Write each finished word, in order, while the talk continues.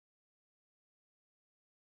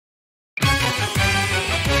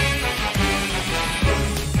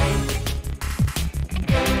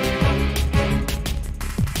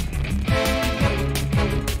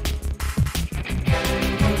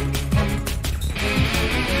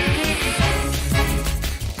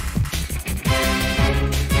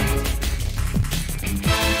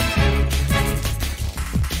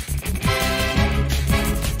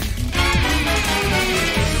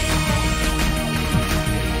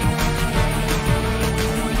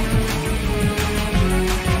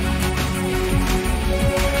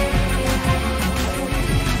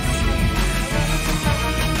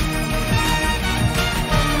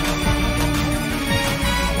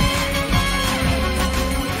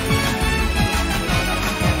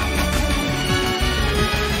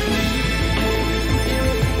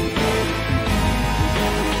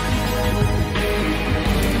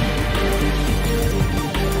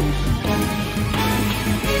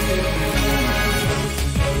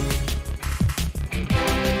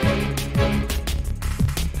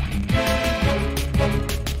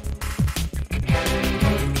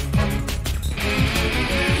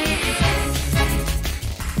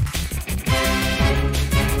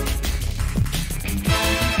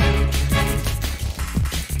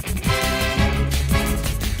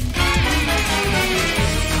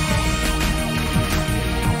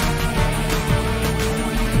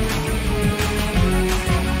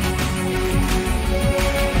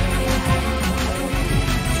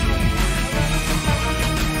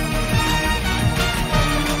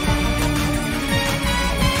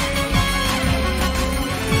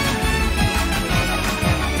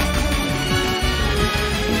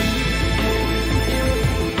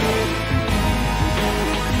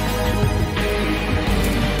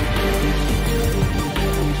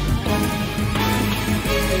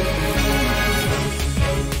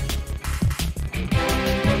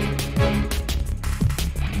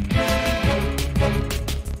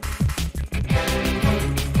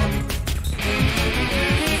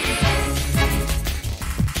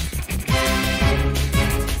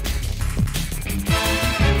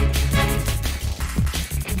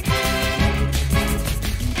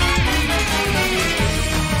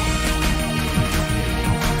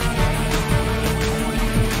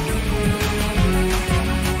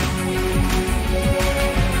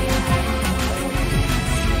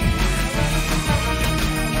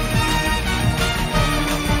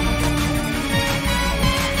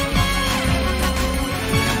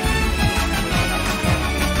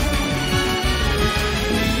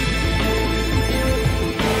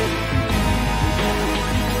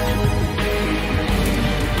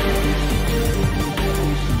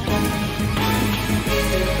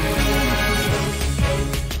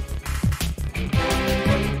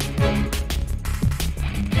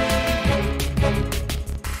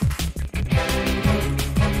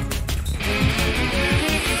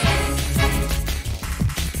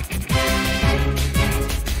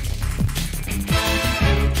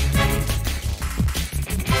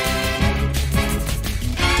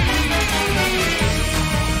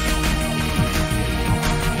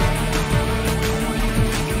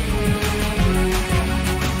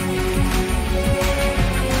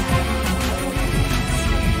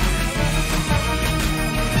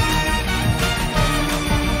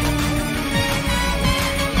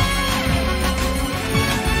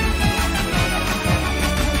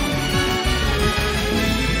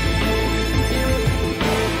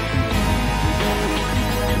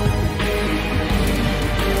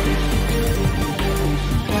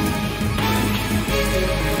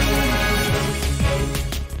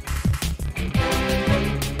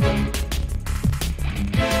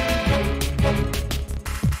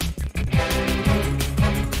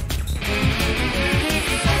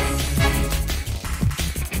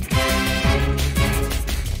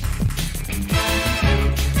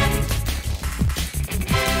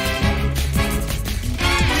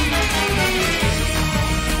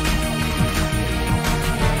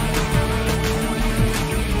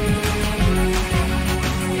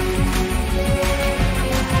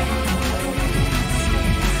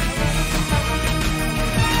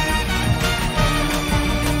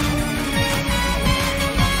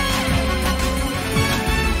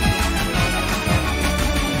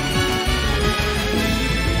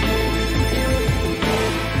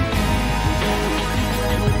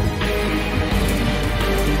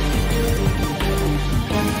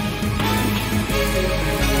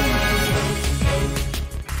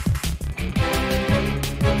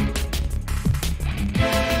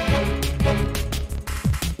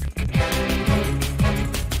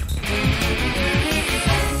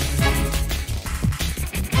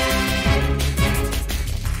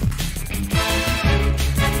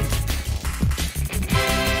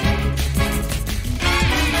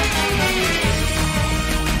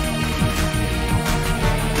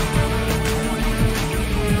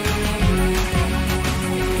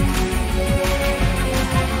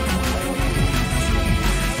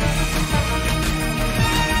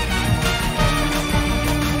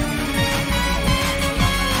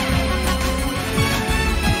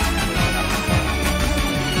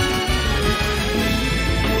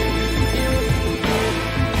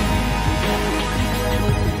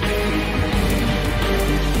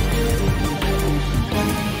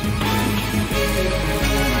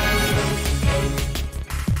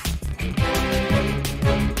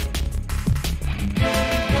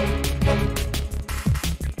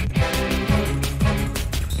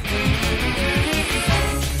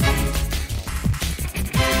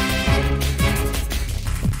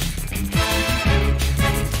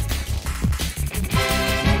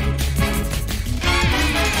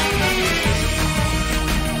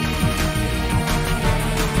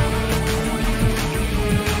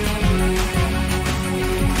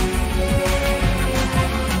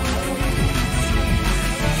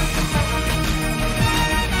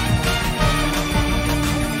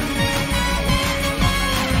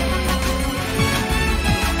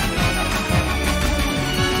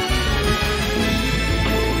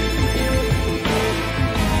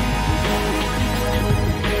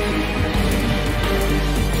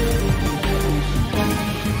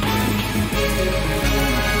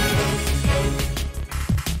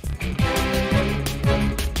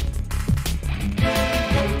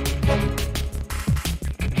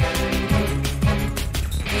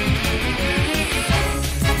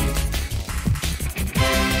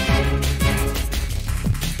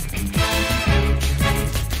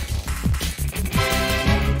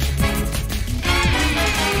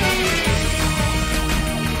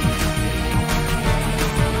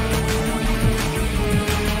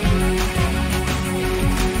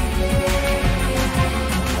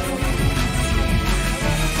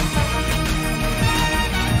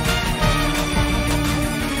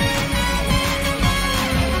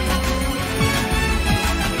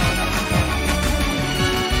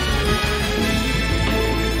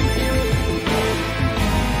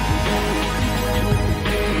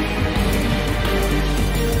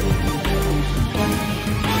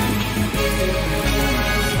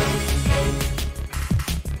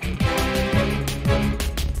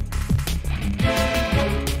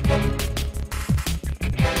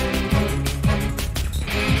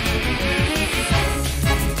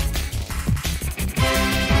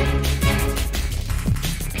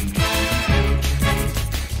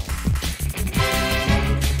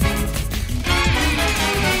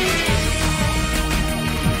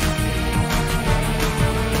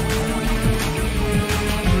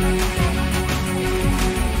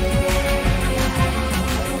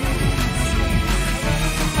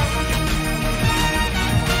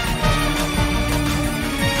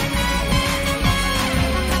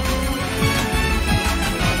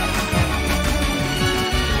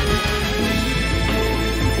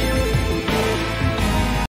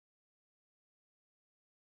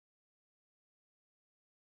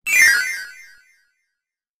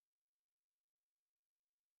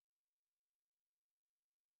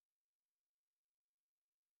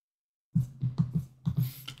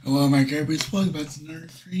Hello, my guys. Welcome back to another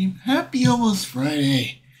stream. Happy almost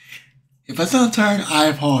Friday. If I sound tired, I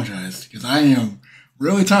apologize because I am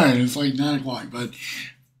really tired. It's like 9 o'clock, but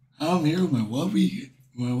I'm here with my lovely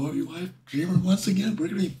wife, Dreamer. Once again, we're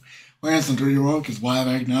gonna be playing some 3D because why the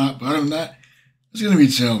heck not? But other than that, it's gonna be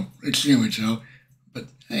chill, extremely chill. But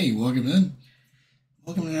hey, welcome in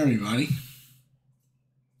everybody.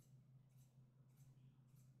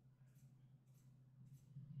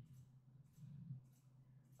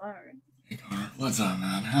 Alright. Hey Connor, what's up,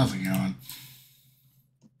 man? How's it going?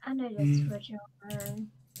 I know just switch over.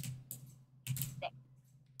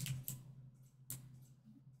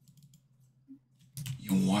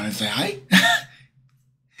 You want to say hi?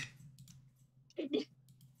 I just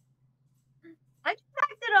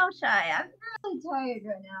acted all shy. I'm really tired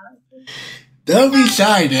right now. Don't be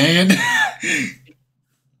shy, dang it.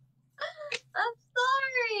 I'm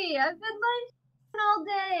sorry. I've been like all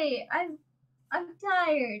day. I'm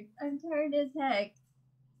tired. I'm tired as heck.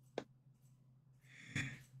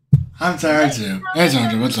 I'm tired too. Hey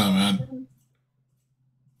Sandra, what's up, man?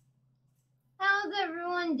 How's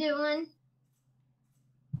everyone doing?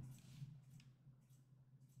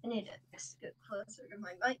 I need to get closer to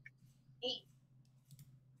my mic.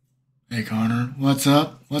 Hey Connor, what's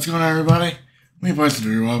up? What's going on, everybody? We play some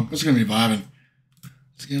 3D. It's gonna be vibing.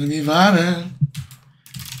 It's gonna be vibing.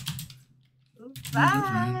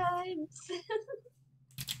 Vibes.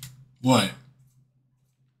 What?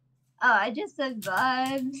 Oh, I just said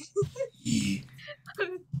vibes. Yeah.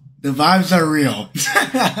 The vibes are real.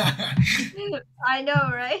 I know,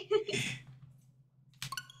 right?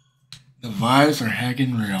 The vibes are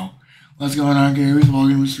heckin' real. What's going on, Gary? Welcome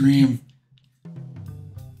to the stream.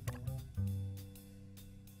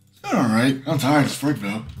 It's going alright. I'm tired as frick,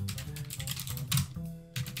 though.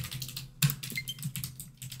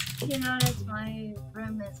 You notice my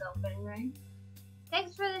room is open, right?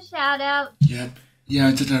 Thanks for the shout out. Yep. Yeah,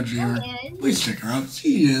 it's a tough Dreamer. Please check her out.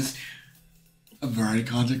 She is a variety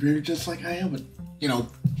content creator just like I am, but, you know,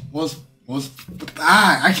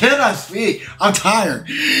 I cannot speak. I'm tired.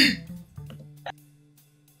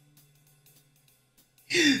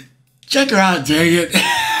 Check her out, dang it.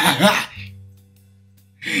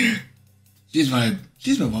 She's my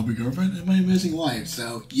lovely girlfriend and my amazing wife,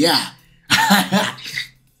 so yeah.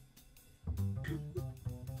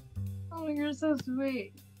 Oh, you're so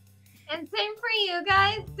sweet. And same for you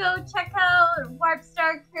guys. Go check out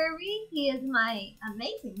Warpstar Kirby. He is my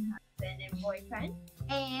amazing husband and boyfriend.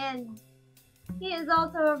 And he is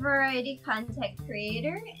also a variety content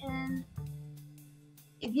creator. And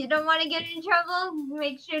if you don't want to get in trouble,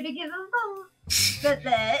 make sure to give him a vote. That's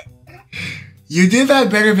it. You did that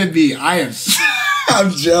better than me. I'm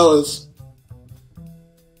jealous.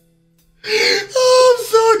 Oh, I'm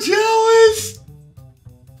so jealous.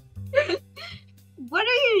 What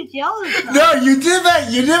are you jealous of? No, you did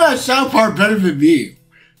that sound part better than me.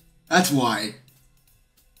 That's why.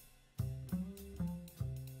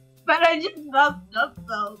 But I just messed up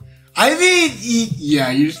though. I mean, yeah,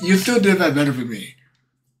 you still did that better than me.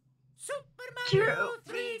 True.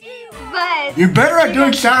 But you're better at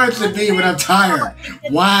doing shoutouts than me when I'm tired.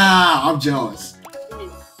 Wow, I'm jealous.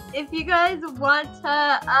 If you guys want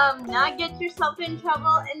to not get yourself in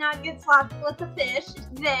trouble and not get slapped with a fish,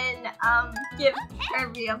 then give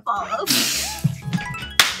Kirby a follow.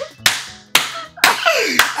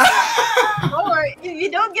 Or if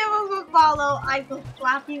you don't give him a follow, I will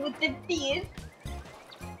slap you with the fish.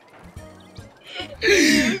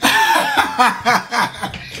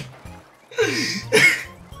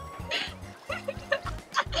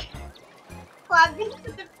 Slap me with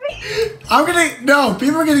the fish.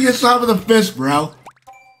 People are gonna get slapped with a fist, bro.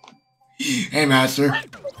 Hey, Master. Hey,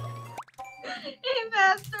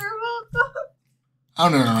 Master, welcome.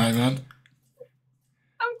 I'm doing alright, man.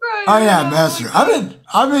 I'm crying. Oh yeah, Master.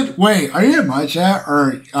 Wait, are you in my chat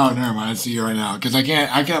or? Oh, never mind. I see you right now because I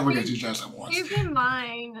can't look at two chats at once. She's in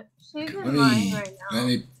mine. She's in mine right now.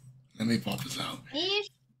 Let me pop this out.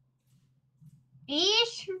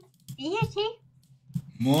 Fishy.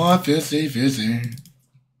 More fishy.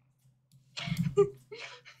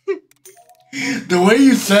 The way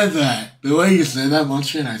you said that,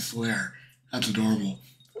 Munchkin, I swear, that's adorable.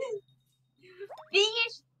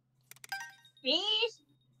 Fish. See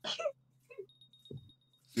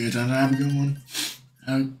you time to have a good one.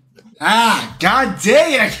 God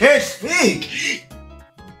dang it, I can't speak!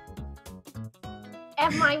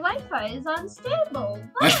 And my Wi-Fi is unstable.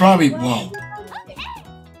 That's probably,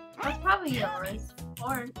 That's probably yours.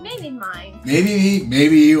 Or maybe mine. Maybe me,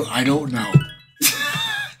 maybe you, I don't know.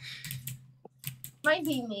 Might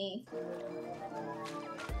be me.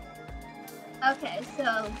 Okay,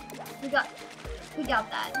 so we got We got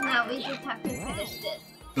that. Now we just have to finish this.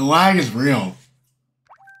 The lag is real.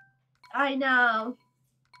 I know.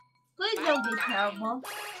 Please don't be terrible.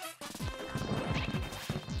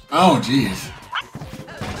 Oh, jeez.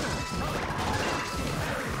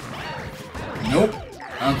 Nope.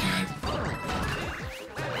 Okay.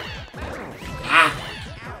 Ah!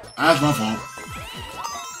 That's my fault.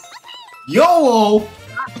 YOLO!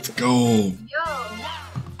 Let's go. Yo.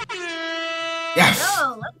 Yes!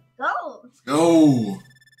 Yo, let's go. Let's go.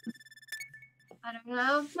 I don't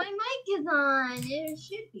know if my mic is on. It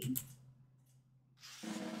should be.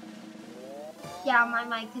 Yeah, my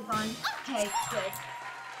mic is on. Okay, good.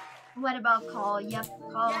 What about call? Yep,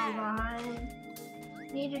 call is on.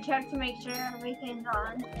 Need to check to make sure everything's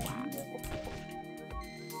on.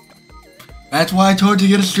 That's why I told you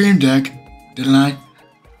to get a stream deck, didn't I?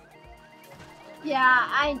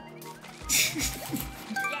 Yeah,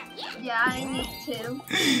 yeah, I need to.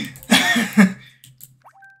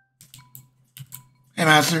 Hey,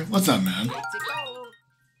 Master, what's up, man?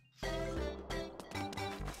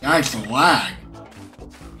 Yikes, the lag.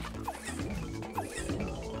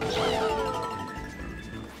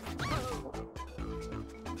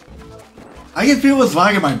 I can feel what's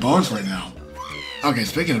lag in my bones right now. Okay,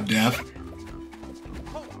 speaking of death,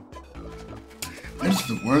 that's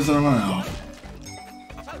the words out of my mouth.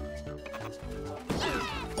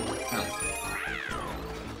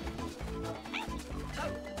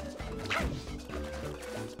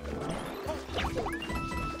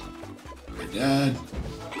 You're dead.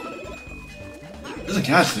 There's a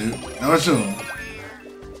cat suit. No, it's him.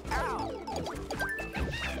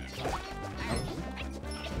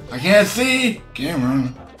 I can't see!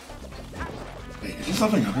 Camera. Wait, is there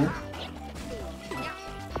something up here?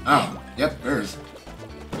 Oh, yep, there's.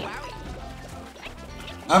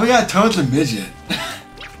 Oh, we got Toad's a midget.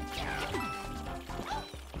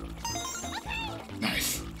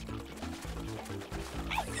 Nice.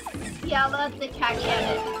 Yeah, let the cat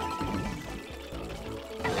get it.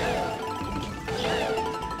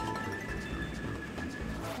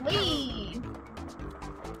 Leave.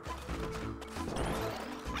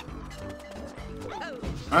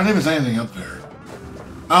 I don't even see anything up there.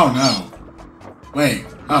 Oh no. Wait.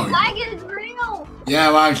 Oh. Lag is real. Yeah,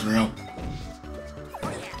 lag's real.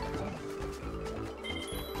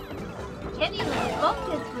 Can't even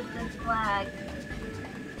focus with this lag.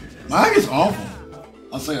 Lag is awful.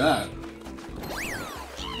 I'll say that.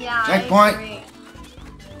 Yeah, Checkpoint. I agree.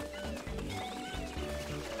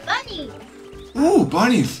 Bunny. Ooh,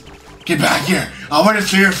 bunnies. Get back here. I want to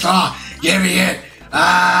see your saw. Give me it.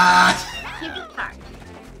 Ah. Give me card.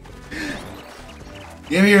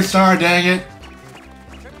 Give me your star, dang it.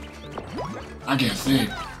 I can't see.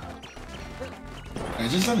 Hey,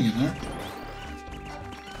 is there something in there?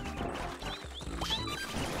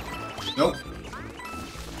 Nope.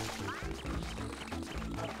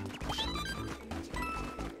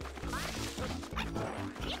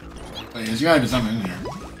 Wait, there's gotta be something in here.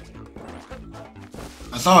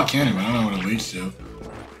 I saw a cannon, but I don't know what it leads to.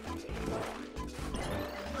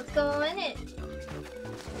 Let's go in it.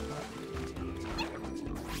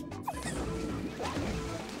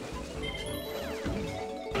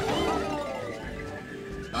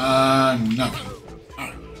 Nothing.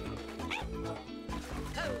 Alright.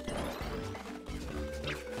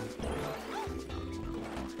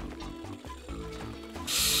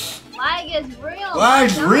 Lag is real.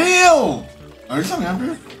 Lag's real! Oh, there's something up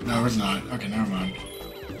here? No, there's not. Okay, never mind.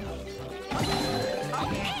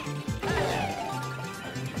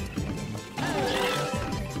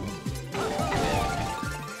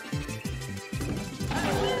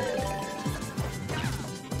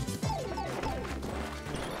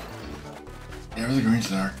 Yeah, where's the green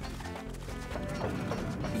star?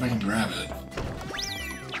 If I can grab it.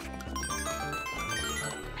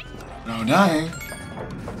 No dying.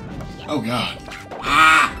 Oh god.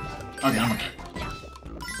 Ah! Okay, I'm okay.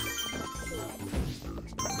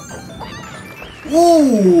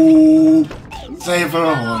 Ooh! Save for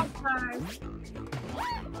a hole.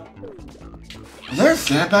 Is there a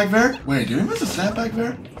sand back there? Wait, did we miss a sand back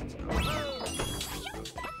there?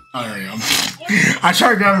 Oh, there you go. I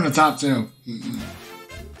tried grabbing the top too.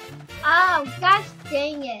 Oh, gosh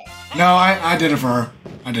dang it. No, I did it for her.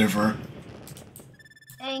 I did it for her.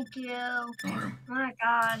 Thank you. Oh Okay. my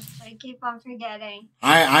gosh, I keep on forgetting.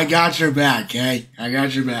 I got your back, okay? I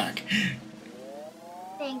got your back.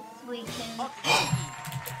 Thanks, Weekend. Bro,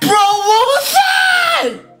 what was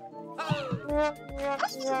that?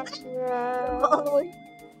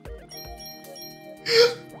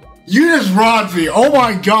 You just robbed me. Oh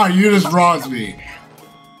my god, you just robbed me.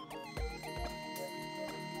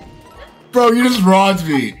 Bro, you just robbed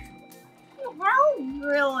me. What the hell?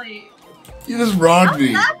 just wronged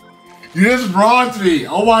me. You just wronged me.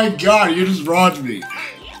 Oh my god, you just wronged me.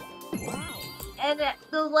 And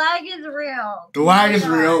the lag is real. The lag is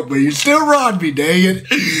real, but you still wronged me, dang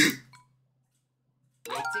it.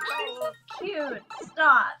 You're so cute.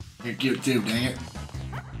 Stop. You're cute too, dang it.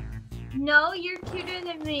 No, you're cuter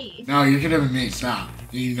than me. No, you're cuter than me. Stop.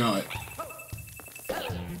 You know it.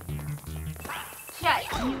 Shut.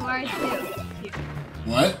 You are too cute.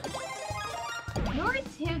 What? You're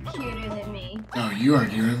too cuter than me. No, you are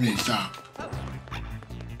cuter than me. Stop.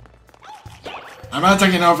 I'm not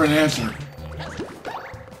taking no for an answer.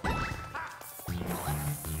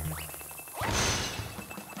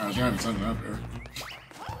 I was trying to something up here.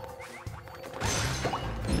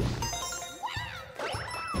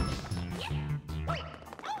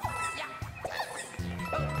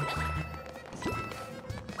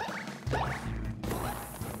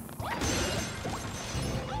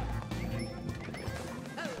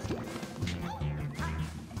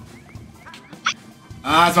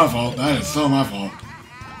 Ah, it's my fault. That is so my fault.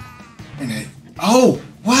 And oh,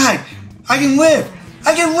 what? I can live.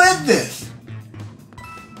 I can live this.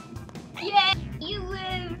 Yeah, you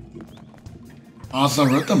live. Also,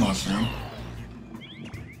 rip the mushroom.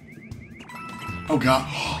 Oh god.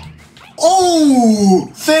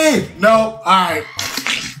 Oh, save. No. All right.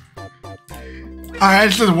 All right.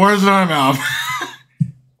 It's just words in my mouth.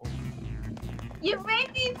 You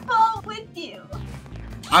made me fall with you.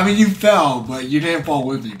 I mean, you fell, but you didn't fall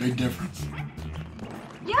with me. Big difference.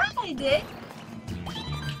 Yeah, I did.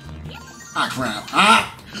 Ah, crap.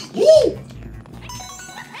 Ah. Woo.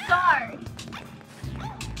 Sorry.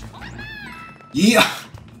 Yeah.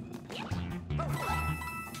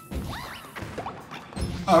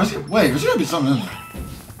 Oh, there's gonna be something in there.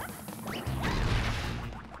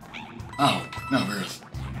 Oh, no, there is.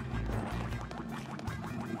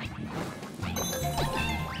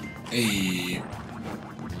 Hey.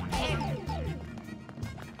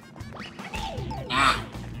 Ah.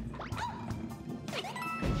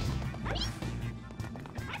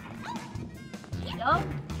 Don't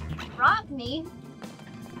rob me.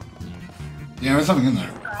 Yeah, there's something in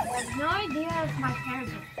there. I have no idea if my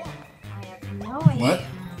parents are called. I have no idea. What?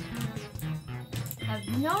 I have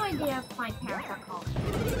no idea if my parents are called.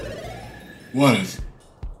 What is?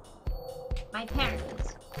 My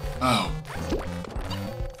parents. Oh.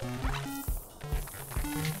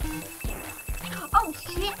 Oh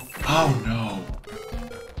shit! Oh no.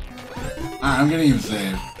 Alright, I'm gonna even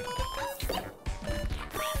save.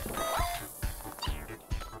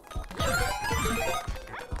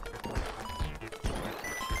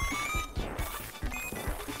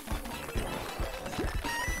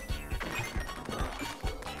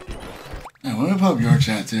 Hey, let me pull up your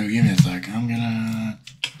chat too. Give me a sec. I'm gonna.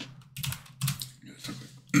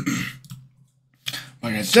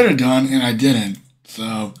 Like I should have done, and I didn't.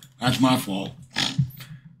 So that's my fault.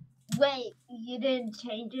 Wait, you didn't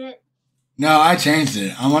change it? No, I changed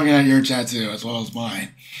it. I'm looking at your chat too, as well as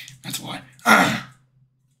mine. That's why.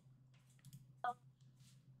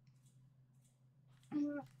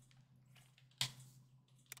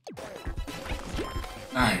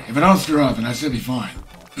 Alright, if I don't screw up, then I should be fine.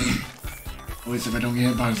 At least if I don't get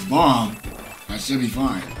hit by this bomb, I should be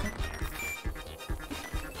fine.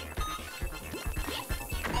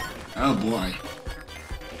 Oh boy.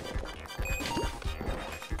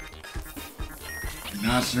 Do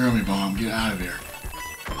not screw me, bomb. Get out of here.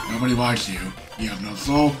 Nobody likes you. You have no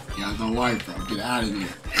soul. You have no life, bro. Get out of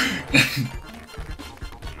here.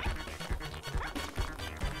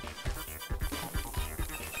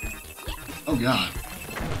 Oh god.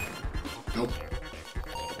 Nope.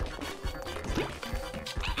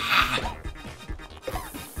 Ah.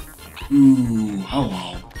 Ooh,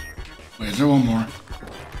 hello. Wait, is there one more?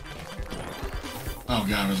 Oh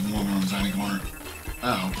god, there's one more in the tiny corner.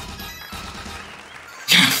 Uh oh.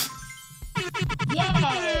 Yes! Yay!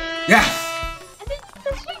 Yes! And it's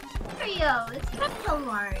the Super Mario! It's Special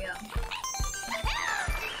Mario!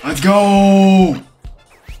 Let's go!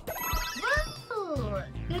 Woo!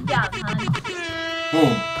 Good job, hon.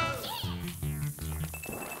 Boom.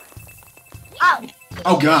 Oh!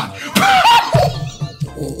 Oh god.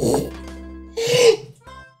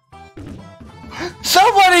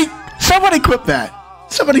 Somebody quit that.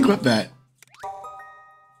 Somebody quit that.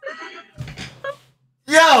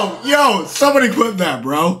 Yo, somebody quit that,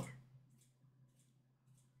 bro.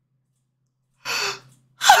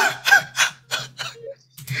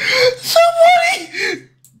 Somebody.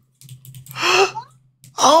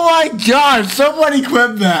 Oh my god, somebody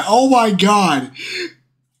quit that. Oh my god.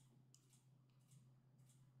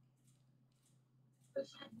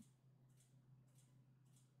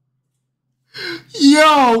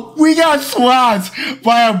 Yo, we got swamped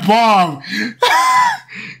by a bomb.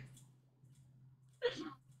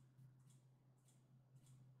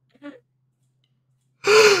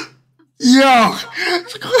 Yo.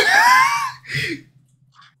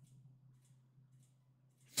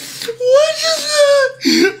 What just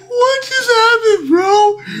what just happened,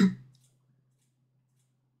 bro?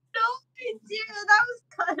 No, dude, that was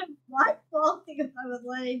kind of my fault because I was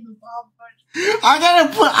letting the ball push.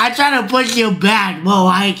 I try to push you back, but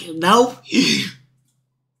like nope.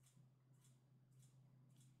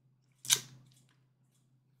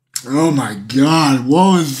 Oh my god,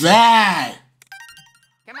 what was that?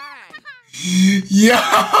 Come on. Yo.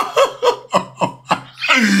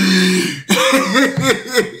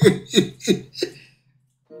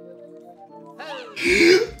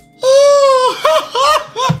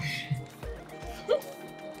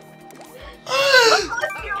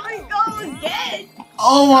 Here we go again.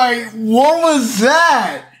 Oh my, what was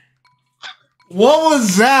that? What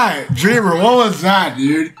was that? Dreamer, what was that,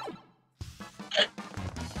 dude?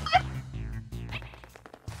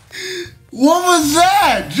 What was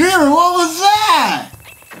that? Dreamer, what was that?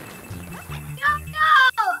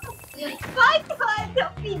 No! Bye,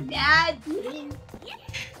 don't be mad, please.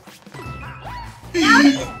 Now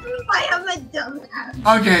you see why I'm a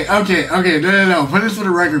dumbass. Okay, no. Put this in the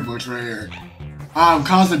record books right here.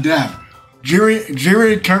 Cause of death. Jerry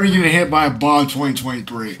Kirby getting hit by a bomb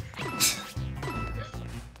 2023.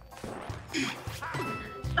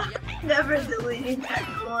 Never deleting that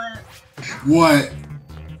clip. What?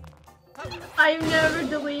 I'm never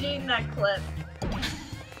deleting that clip.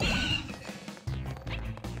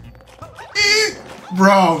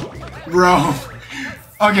 Bro.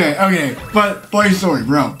 Okay, but funny story,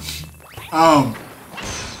 bro. Oh,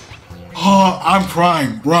 I'm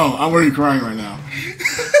crying, bro. I'm already crying right now.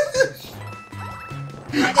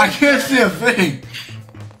 I can't see a thing.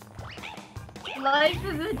 Life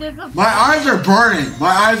is a disappointment. My eyes are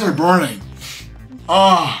burning.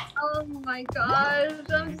 Oh, Oh my gosh,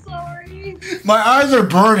 I'm sorry. my eyes are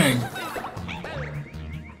burning.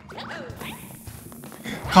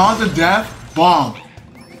 Cause of death, bomb.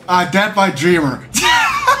 Death by Dreamer.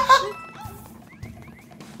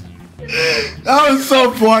 That was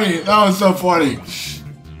so funny.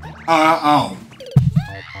 Oh.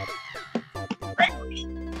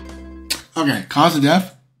 Okay, cause of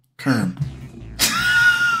death, Kerm.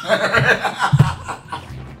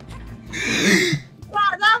 Wow,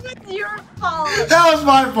 that was your fault. That was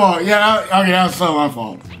my fault. Yeah, that was so my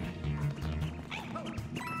fault.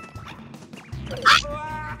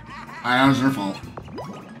 That was her fault.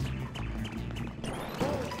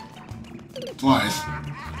 Twice.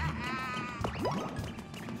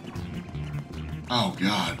 Oh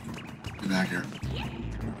god. Get back here.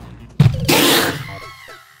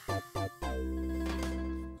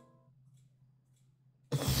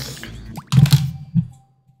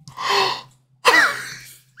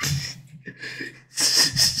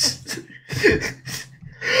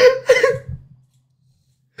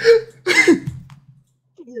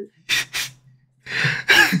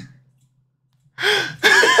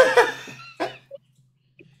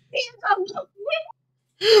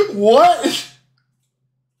 What?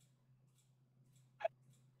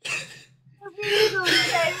 Everything's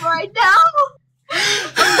okay right now.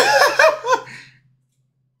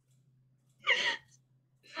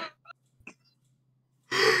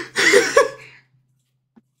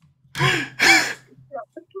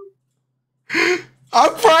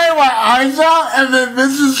 I'm crying my eyes out, and then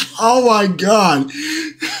this is, oh my god.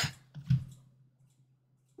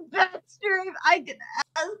 Best stream I could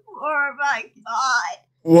ask for, my god.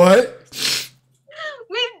 What?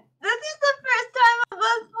 This is the first time of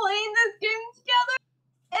us playing this game together,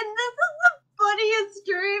 and this is the funniest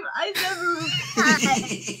stream I've ever had.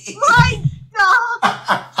 My god!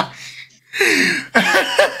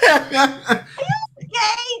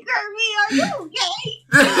 Okay, Kirby, are you okay?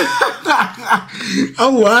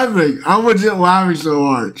 I'm laughing. I'm legit laughing so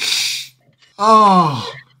hard.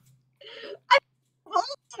 Oh.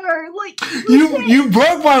 Like, You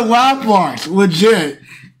broke my lap box, legit.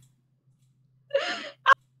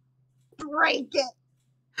 break it.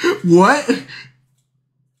 What? How did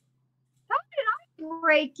I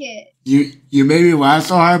break it? You made me laugh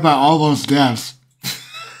so hard about all those deaths.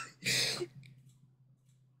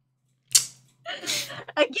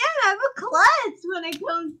 Again, I'm a klutz when it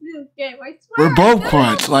comes to this game. I swear. We're both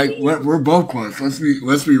quads. Like we're both quads. Let's be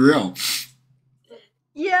real.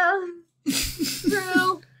 Yeah.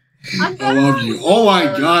 True. I love you. Oh my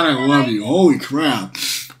god, I love you. Holy crap.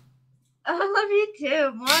 I love you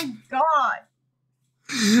too. My god.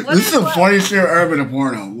 What This is the what? funniest shit ever in a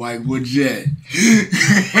porno. Like, legit.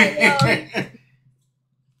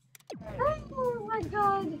 Oh my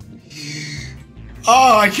god.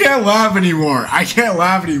 Oh, I can't laugh anymore. I can't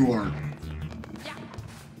laugh anymore.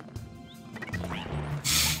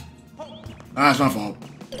 That's my fault.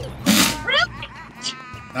 Really?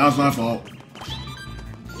 That was my fault.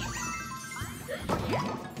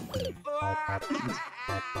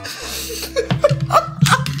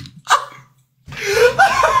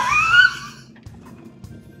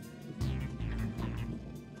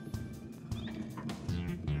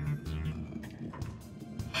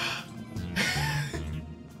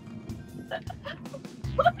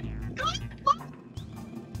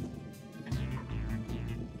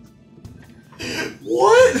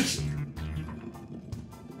 What?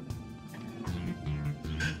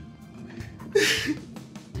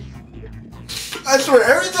 I swear,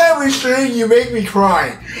 every time we stream, you make me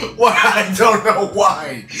cry. Why? I don't know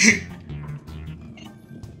why.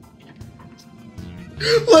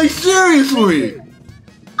 Like, seriously.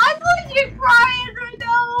 I'm legit crying right now.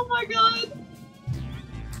 Oh my god.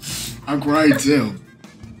 I'm crying too.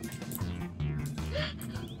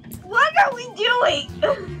 What are we doing?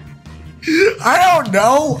 I don't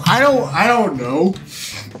know. I don't know.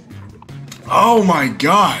 Oh my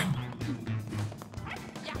god.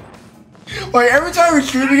 Like, every time we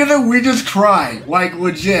stream together, we just cry. Like,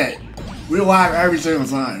 legit. We laugh every single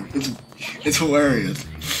time. It's hilarious.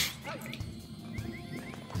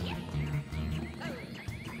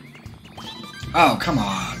 Oh, come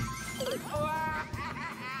on.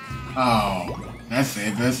 Oh, let's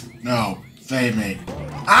save this. No, save me.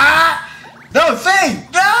 Ah! No, save!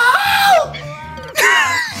 No!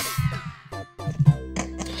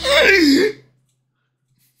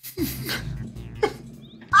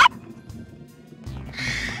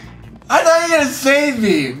 I thought you were gonna save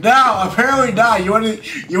me. No, apparently not. You want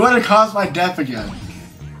to cause my death again.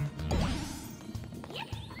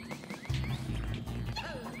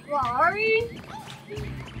 Sorry.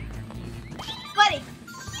 Buddy.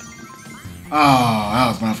 Oh, that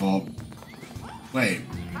was my fault. Wait.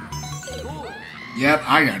 Yep,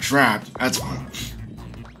 I got trapped. That's fine.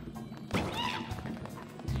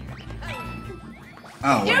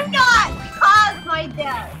 Oh, Do wait. not cause my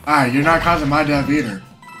death. Alright, you're not causing my death either.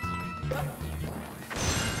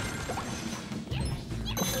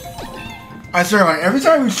 I swear, like, every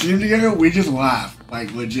time we stream together, we just laugh.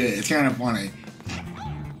 Like, legit. It's kind of funny.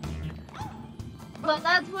 But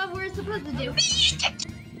that's what we're supposed to do.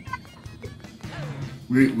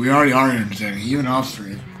 We already are entertaining, even off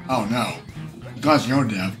stream. Oh, no. You caused your own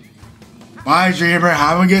death. Bye, Dreamer.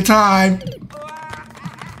 Have a good time.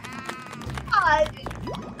 God.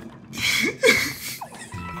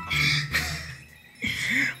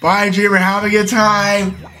 Bye, Dreamer. Have a good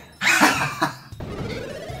time.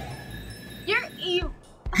 You're evil.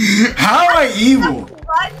 How am I evil?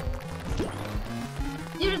 What?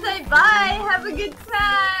 You just say bye, have a good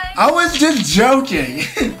time. I was just joking.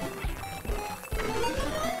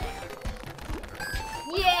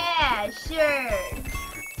 Yeah, sure.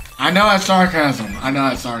 I know that's sarcasm. I know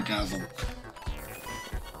that's sarcasm.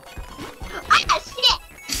 Ah,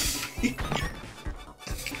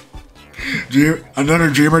 shit. Another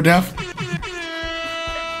Dreamer death?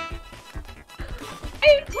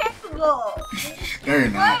 You're terrible. No, you're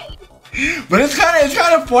not. What? But it's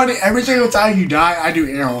kind of funny. Every single time you die, I do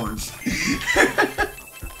air horns.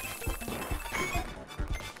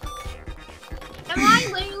 Am I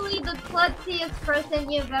literally the klutziest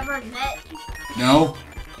person you've ever met? No.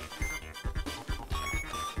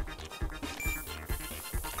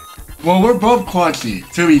 Well, we're both klutzy,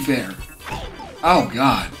 to be fair. Oh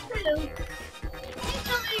God. True. Thanks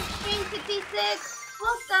for the Extreme 56.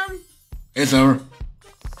 Welcome. It's over.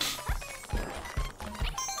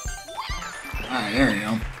 Alright, there you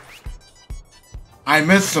go. I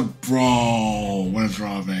missed the bro. What is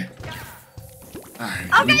wrong with me? Alright.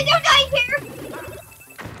 Okay, don't die here.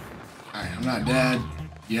 Alright, I'm not dead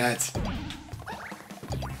yet.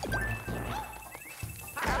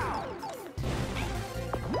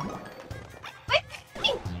 Wait.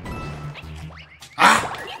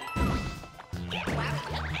 Ah!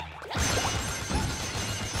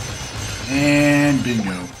 And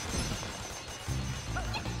bingo.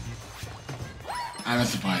 I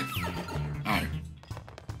missed the pipe. Alright.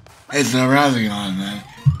 Hey, so how's it going, man?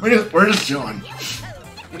 We're just chilling.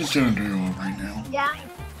 We're just chilling through right now. Yeah.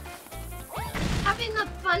 Having the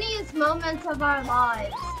funniest moments of our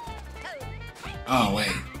lives. Oh,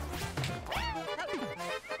 wait.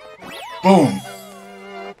 Boom.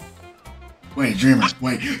 Wait, Dreamer.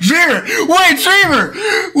 Wait. Dreamer! Wait, Dreamer!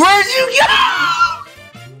 Where'd you go?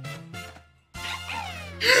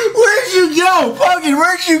 Where'd you go? Fucking,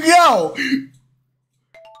 where'd you go?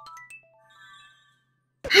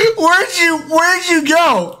 Where'd you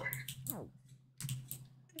go?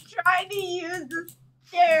 Trying to use the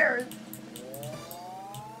stairs.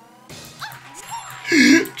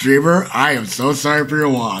 Dreamer, I am so sorry for your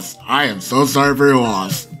loss. I am so sorry for your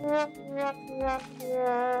loss.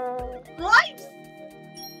 What?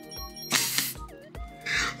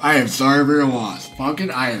 I am sorry for your loss.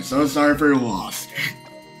 Pumpkin, I am so sorry for your loss.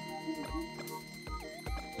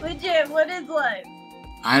 Legit, what is life?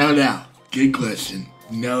 I don't know. Good question.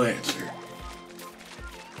 No answer.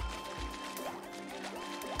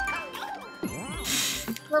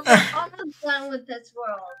 We're almost done with this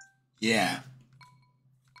world. Yeah.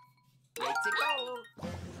 Let's go.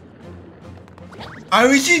 I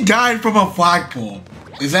wish he died from a flagpole.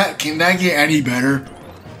 Can that get any better?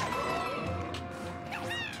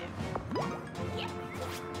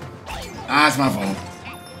 Ah, it's my fault.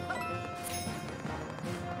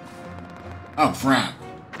 Oh, crap.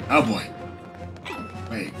 Oh, boy.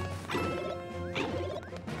 Wait.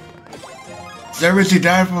 Service, he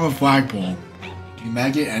died from a flagpole. Can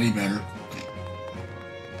that get any better?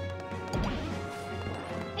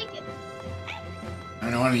 Take it. I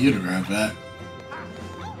don't want you to grab that.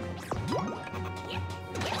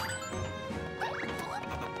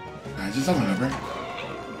 Alright, just something over.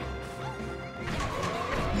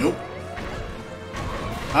 Nope.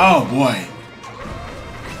 Oh boy.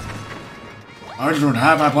 I just ruined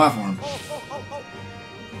half my platform.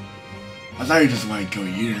 I thought you just like go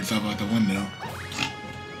eat yourself out the window.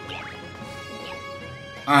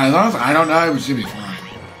 Alright, as long as I don't die, we should be fine.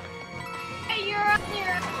 Hey, you're up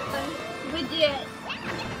here. Legit.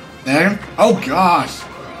 There? Oh gosh.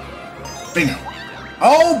 Bingo.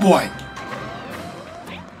 Oh boy.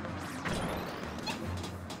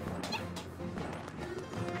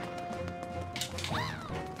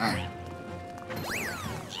 Alright.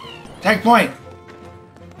 Take point.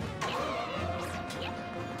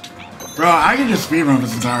 Bro, I can just speedrun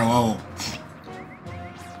this entire level.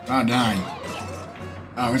 Not dying.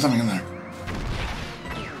 Oh, there's something in there.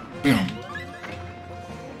 Boom.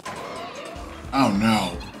 Oh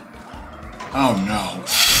no. Oh no.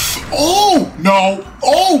 Oh no!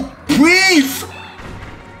 Oh, please!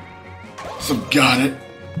 So got it.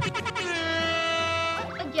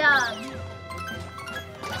 Good job.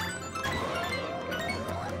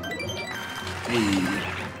 Hey.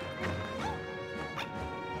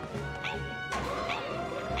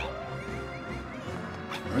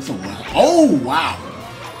 Where's the one? Oh wow!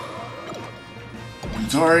 I'm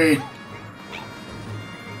sorry.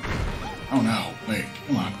 Oh no! Wait,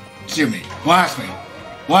 come on! Shoot me! Blast me!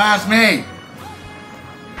 Blast me!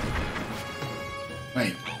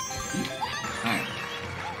 Wait. Alright.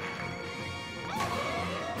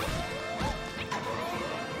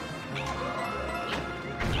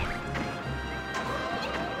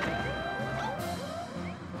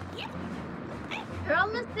 You're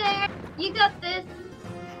almost there. You got this.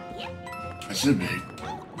 I should be.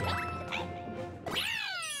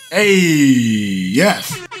 Hey!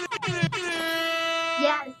 Yes!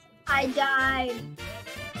 Yes, I died.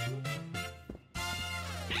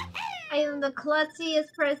 I am the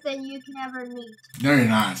klutziest person you can ever meet. No, you're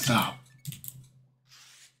not. Stop.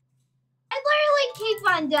 I literally keep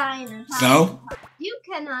on dying. And So? you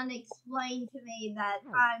cannot explain to me that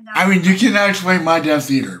I'm not. I mean, you cannot explain my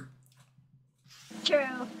deaths either.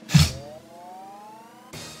 True.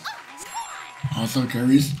 Also,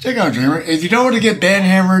 Kirby's, check out Dreamer. If you don't want to get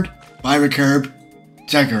banhammered by the curb,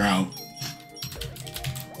 check her out.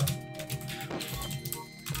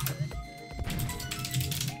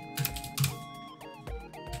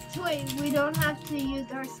 Wait, we don't have to use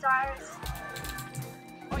our stars.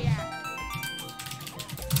 Oh yeah.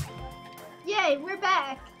 Yay, we're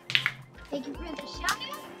back. Thank you for the shout out.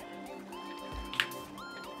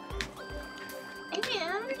 Hey,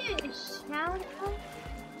 I'm gonna do a shout out.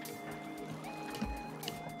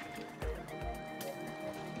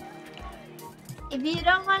 If you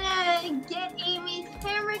don't want to get Amy's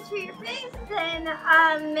camera to your face,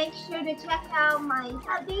 then make sure to check out my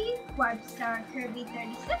hubby, Warpstar Kirby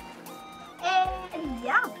 36. And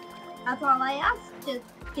yeah, that's all I ask. Just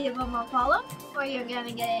give him a follow, or you're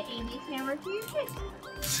gonna get Amy's camera to your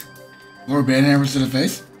face. More banhammers to the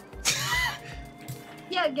face?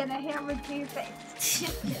 Yeah, get a hammer to your face.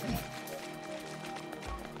 Just kidding.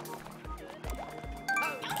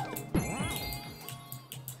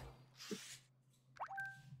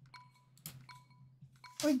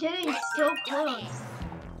 We're getting so close.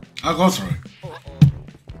 How close are we?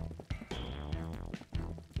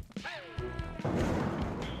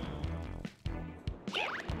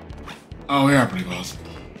 Oh, we are pretty close.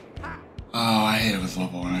 Oh, I hated this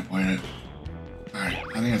level when I played it. Alright,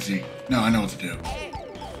 I think I see. No, I know what to do.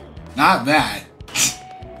 Not that.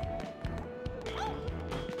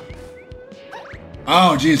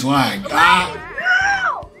 Oh, geez, lag. Ah!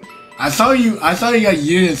 I saw you got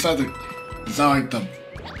yeeted inside the. Inside like the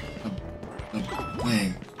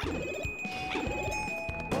thing.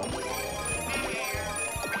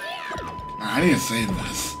 Alright, I need to save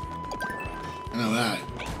this. I know that.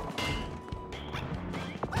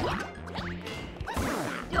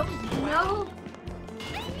 No.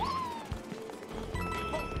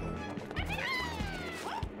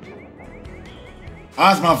 Oh,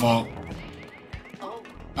 that's my fault.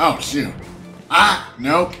 Oh, shoot. Ah!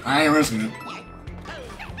 Nope, I ain't risking it.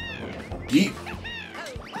 Yeet.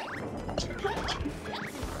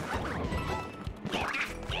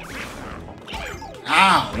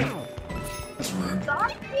 Ow! That's rude.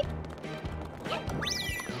 Sorry.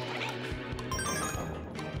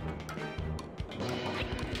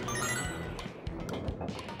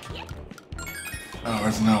 Oh,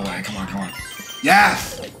 there's no way. Come on, come on.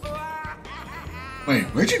 Yes!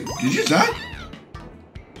 Wait, did you die?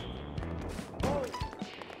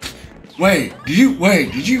 Wait,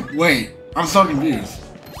 wait. I'm so confused.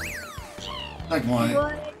 Like what?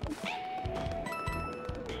 What?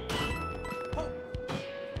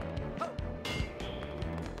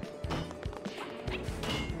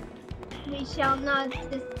 We shall not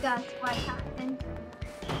discuss what happened.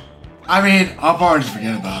 I mean, I'll probably just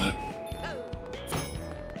forget about it.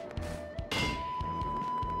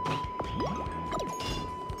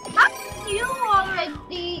 How are you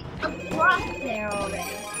already across there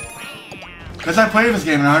already? Because I played this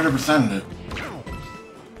game and 100%ed it.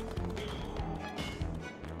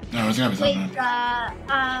 No, it's gotta be Wait,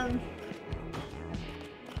 something.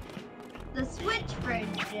 the Switch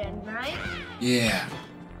version, right? Yeah.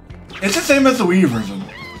 It's the same as the Wii version.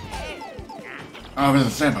 Oh, there's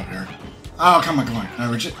a stamp up here. Oh, come on, come on. Can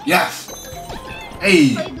I reach it? Yes!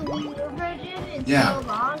 Hey! Played the Wii U version in Yeah. so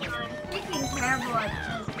long. I'm freaking terrible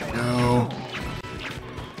at this. No.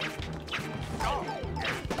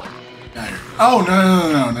 Got her. Oh,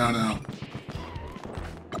 no.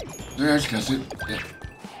 There, I just guessed it. Yeah.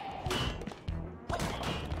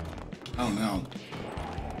 Oh, no.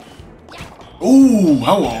 Ooh,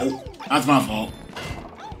 hello. That's my fault.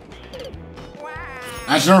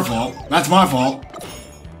 That's your fault. That's my fault.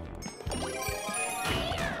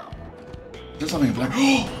 There's something in there.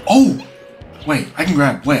 Oh! Wait, I can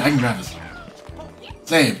grab this.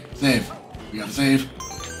 Save. We gotta save.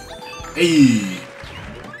 Hey!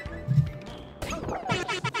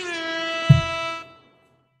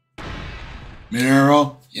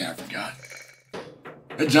 Mid-arrow? Yeah, I forgot.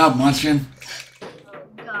 Good job, Munchkin. Oh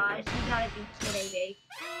gosh, you gotta be kidding me.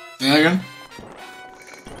 Say that again?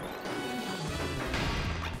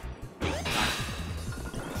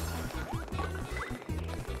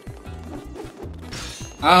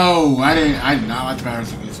 Oh, I did not like the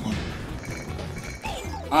powers of this one.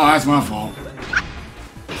 Oh, that's my fault.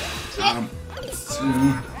 Got him. 2.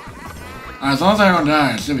 Alright, as long as I don't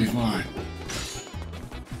die, it should be fine.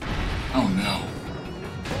 Oh no.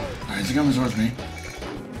 Alright, is he coming towards me?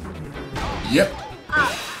 Yep.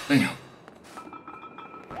 Bingo.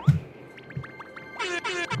 Oh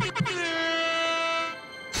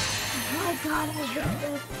my god, I love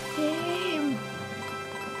this game.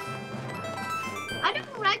 I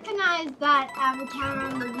don't recognize that avatar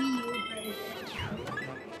on the Wii U version.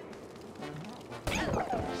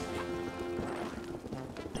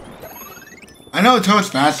 I know Toad's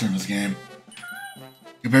faster in this game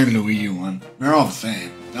compared to the Wii U one. They're all the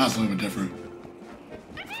same. That's a little bit different.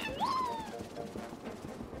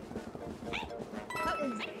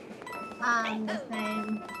 The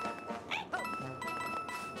same.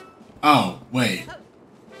 Oh, wait.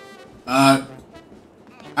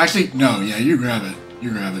 Actually, no, yeah, you grab it.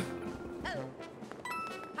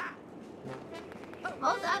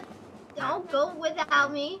 Hold up. Don't go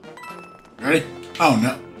without me. Ready? Oh,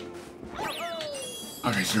 no.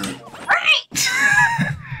 Okay, screw it.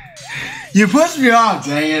 You pushed me off,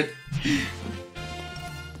 dang it.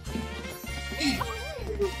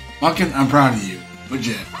 Pumpkin, I'm proud of you.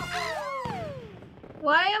 Legit.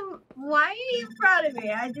 Why are you proud of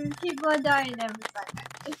me? I just keep on dying every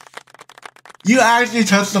time. You actually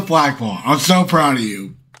touched the flagpole. I'm so proud of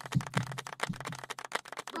you.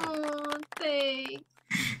 Oh, thanks.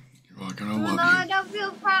 You're welcome. I Well, love now I you. don't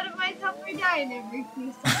feel proud of myself for dying every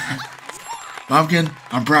few seconds. Pumpkin,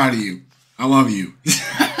 I'm proud of you. I love you.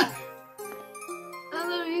 I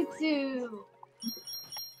love you too.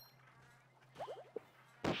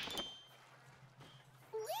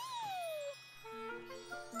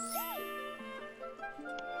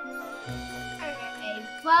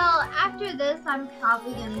 after this, I'm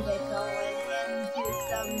probably gonna get going and do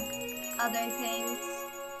some other things.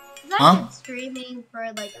 'Cause I've been streaming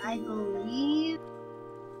for like, I believe,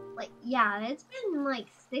 like, yeah, it's been like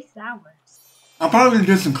 6 hours. I'm probably gonna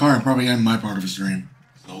do some car and probably end my part of the stream.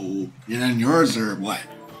 So, you end yours or what?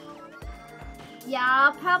 Yeah,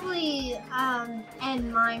 I'll probably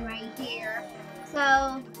end mine right here.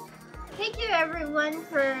 So, thank you everyone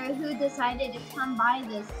for who decided to come by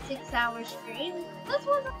this 6-hour stream. This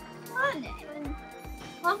was fun, and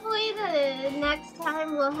hopefully the next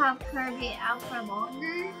time we'll have Kirby out for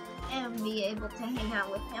longer and be able to hang out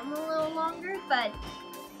with him a little longer. But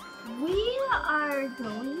we are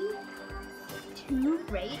going to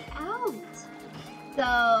raid out.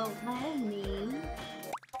 So let me.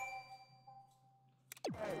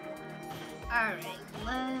 Alright,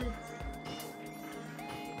 let's.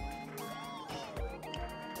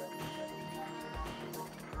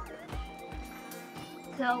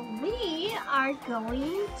 So we are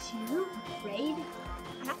going to raid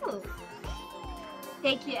out.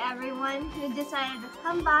 Thank you everyone who decided to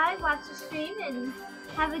come by, watch the stream, and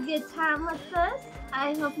have a good time with us.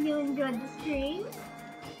 I hope you enjoyed the stream.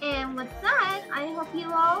 And with that, I hope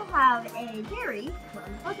you all have a very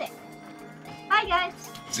wonderful day. Bye guys!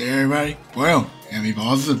 See you everybody. Well, and be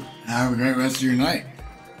positive. Have a great rest of your night.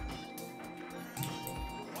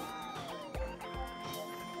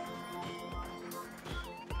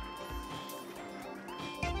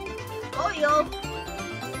 Oh yo!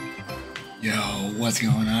 Yo, what's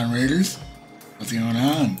going on, Raiders? What's going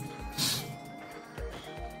on?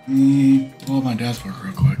 Pull up my dashboard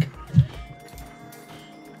real quick.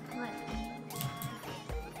 What?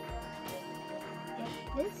 Get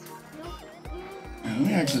this real quick. Let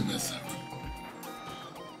me exit this out.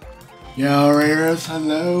 Yo, Raiders,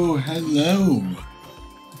 hello, hello.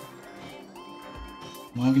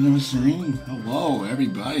 Welcome to the stream. Hello,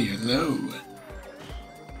 everybody, hello.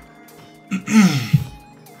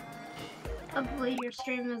 Hopefully your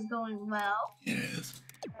stream is going well. It is.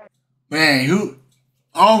 Man, who?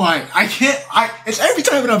 Oh my, I can't, it's every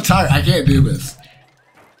time that I'm tired, I can't do this.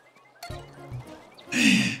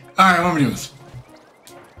 Alright, let me do this.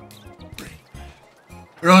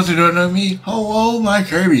 For those who don't know me, hello my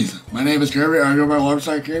Kirby's. My name is Kirby, I go by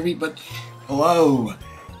website Kirby, but hello.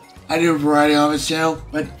 I do a variety on this channel,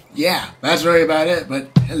 but yeah, that's really about it, but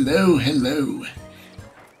hello, hello.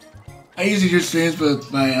 I usually do streams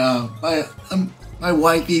with my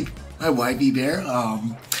wifey bear,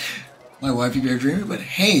 my wifey bear dreamer, but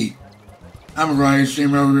hey, I'm a variety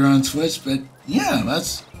streamer over here on Twitch, but yeah,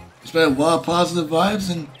 it's been a lot of positive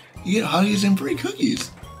vibes, and you get hotties and free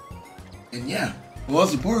cookies. And yeah,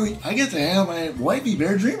 most importantly, I get to hang out with my wifey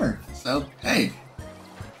bear dreamer. So hey,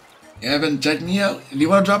 you haven't checked me out, and you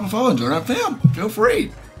want to drop a follow and join our fam, feel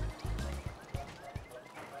free.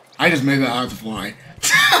 I just made that out of the fly.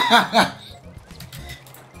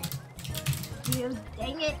 You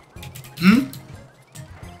dang it. Hmm?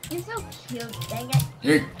 You're so cute, dang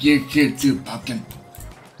it. You're cute too, pumpkin.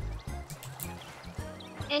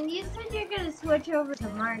 And you said you're gonna switch over to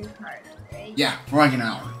Mario Kart, right? Yeah, for like an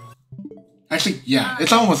hour. Actually, yeah,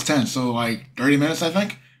 it's almost 10, so like 30 minutes, I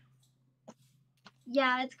think.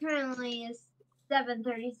 Yeah, it's currently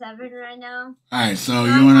 7:37 right now. Alright, so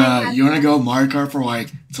you wanna go Mario Kart for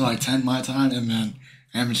like till like 10 my time and then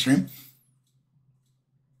end the stream?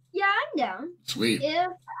 Yeah, I'm down. Sweet.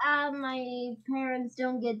 If my parents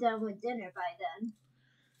don't get done with dinner by then.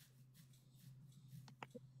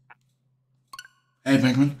 Hey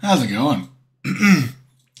Pinkman, how's it going?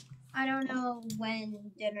 I don't know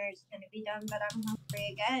when dinner's gonna be done, but I'm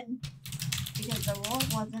hungry again. Because the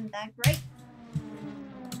world wasn't that great.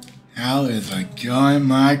 How is it going,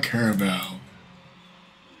 my Kerbo?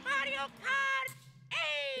 Mario Kart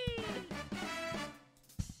 8!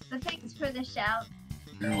 But thanks for the shout.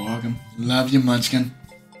 You're welcome. Love you, Munchkin.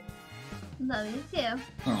 Love you too.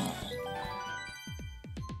 Oh,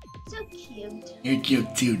 So cute. you're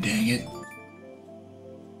cute too, dang it.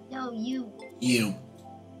 No, you. You.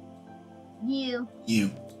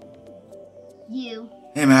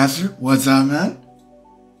 Hey, Master, what's up, man?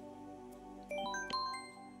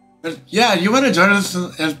 Yeah, you want to join us?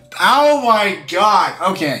 Oh my god!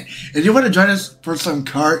 Okay, if you want to join us for some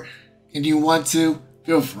kart and you want to,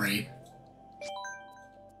 feel free.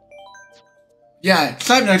 Yeah,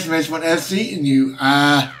 type an exclamation point SC and you,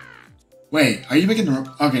 wait, are you making the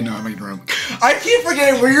room? Okay, no, I'm making the room. I keep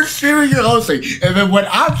forgetting when you're streaming, you're hosting, and then when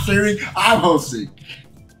I'm streaming, I'm hosting.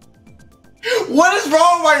 What is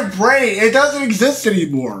wrong with my brain? It doesn't exist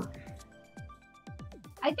anymore.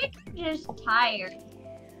 I think you're just tired.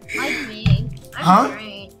 Like me. I'm Huh?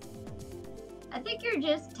 drained. I think you're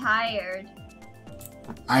just tired.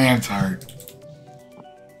 I am tired.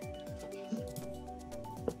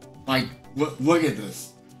 Like, look at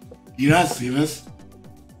this. You not see this?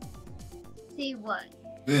 See what?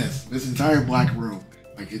 This entire black room.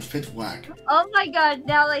 Like, it's pitch black. Oh my god,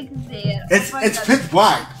 now I can see it. It's Oh my it's God. pitch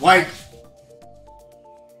black. Like,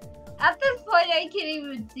 At this point, I can't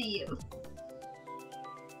even see you.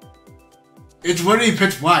 it's literally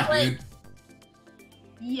pitch black, Like- dude.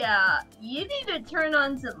 Yeah, you need to turn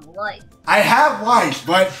on some lights. I have lights,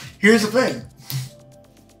 but here's the thing.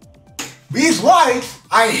 These lights,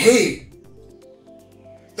 I hate.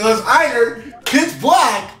 There's either pitch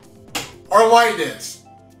black or whiteness.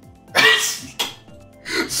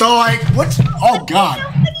 So, like, what's... Oh, God.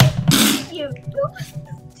 Nobody see you. Nobody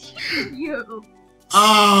see you.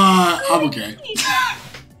 I'm okay.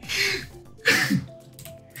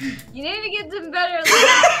 You need to get some better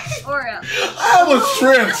lights or else. I almost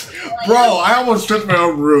tripped. Bro, I almost tripped my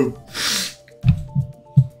own room.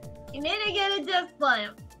 You need to get a desk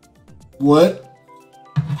lamp. What?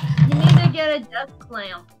 You need to get a desk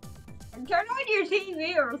lamp. And turn on your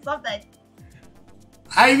TV or something.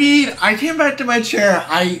 I mean, I came back to my chair.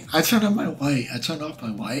 I turned on my light. I turned off my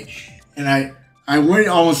light, and I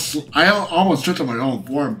almost tripped on my own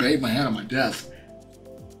floor and banged my head on my desk.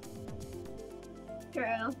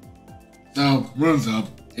 True. So, room's up.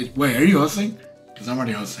 Wait, are you hosting? Because I'm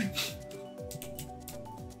already hosting.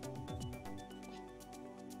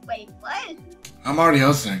 Wait, what? I'm already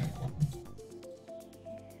hosting.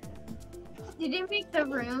 Did you make the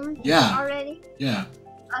room Yeah. already? Yeah.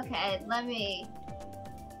 Okay, let me...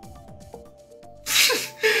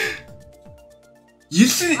 You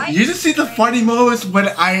just see the funny moments when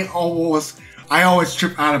I always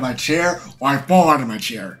trip out of my chair or I fall out of my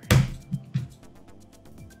chair.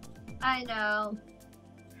 I know.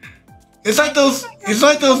 It's like those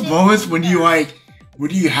moments when you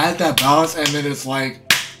had that balance and then it's like,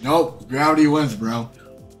 nope, gravity wins, bro.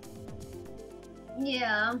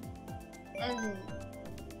 Yeah. And...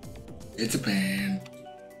 It's a pain.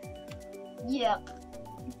 Yep.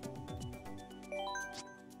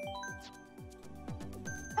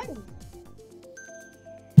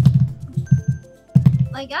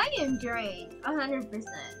 Like, I am drained 100%.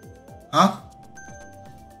 Huh?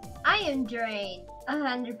 I am drained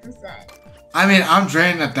 100%. I mean, I'm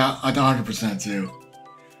drained at the 100% too.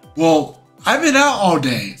 Well, I've been out all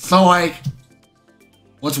day, so like,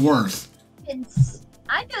 what's worse?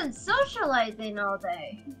 I've been socializing all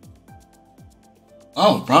day.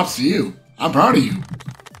 Oh, props to you. I'm proud of you.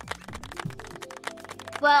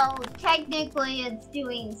 Well, technically it's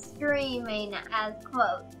doing streaming as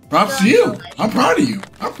quotes. Props to you. I'm proud of you.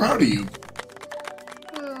 I'm proud of you.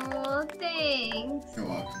 Oh, thanks. You're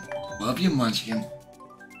welcome. Love you, Munchkin.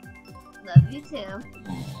 Love you too.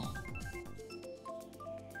 Aw.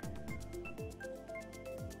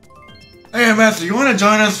 Hey, Master, you want to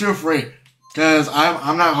join us? Feel free. Because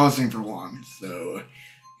I'm not hosting for long. So,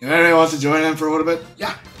 if anybody wants to join in for a little bit,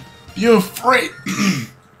 yeah, feel free.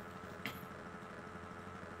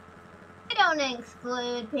 I don't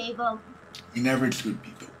exclude people. We never exclude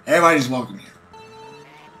people. Everybody's welcome here.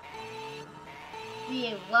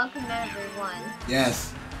 We welcome everyone.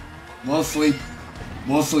 Yes. Mostly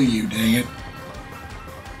you, dang it.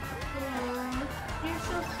 You're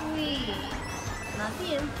so sweet. Love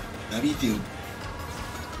you. Love you too.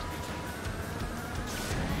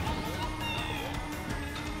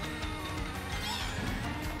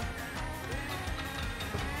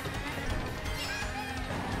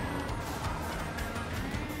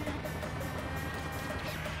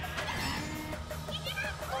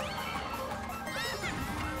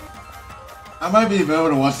 I might be able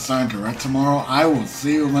to watch the Sign Direct tomorrow. I will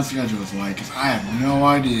see what my schedule is like, because I have no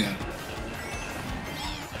idea.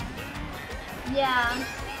 Yeah.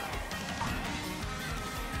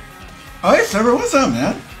 Oh, hey, Server, what's up,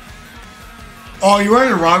 man? Oh, you ready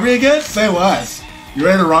to rob me again? Say less. You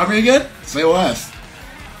ready to rob me again? Say less.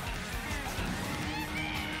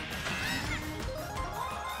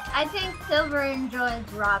 I think Silver enjoys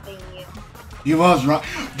robbing you. He loves rob.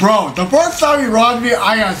 Bro, the first time he robbed me,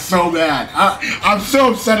 I got so mad. I'm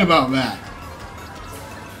so upset about that.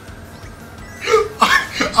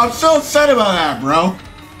 I'm so upset about that, bro.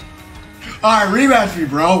 Alright, rematch me,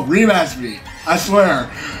 bro. Rematch me. I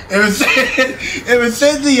swear. If it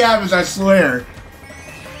says the happens, I swear.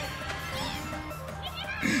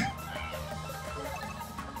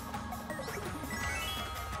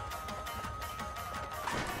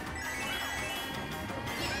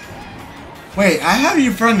 Wait, I have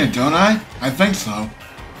you friended, don't I? I think so.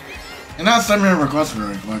 And now send me a request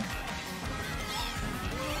really quick.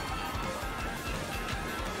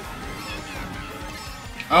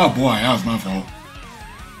 Oh boy, that was my fault.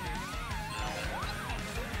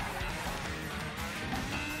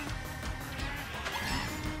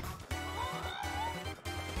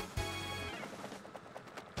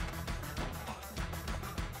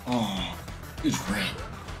 It's great.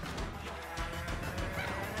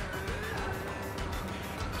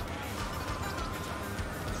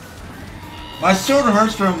 My shoulder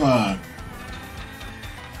hurts from,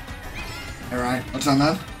 Alright, what's up,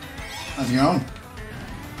 man? How's it going?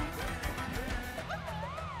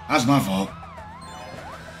 That's my fault.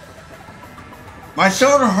 My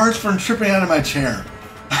shoulder hurts from tripping out of my chair.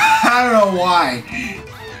 I don't know why.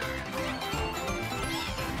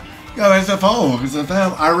 Yo, it's a follow, it's a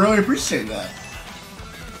fam. I really appreciate that.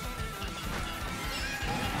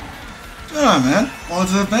 Yeah, man. Well,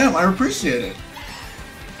 it's a fam. I appreciate it.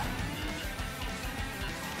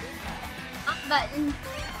 Button.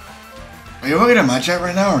 Are you looking at my chat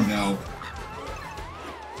right now or no?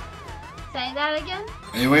 Say that again?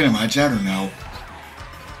 Are you looking at my chat or no?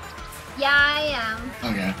 Yeah, I am.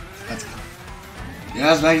 Okay, that's good.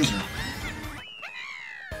 Yeah, that's making sure.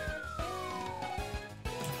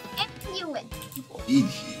 And you win.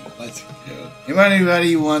 Easy. Let's go. If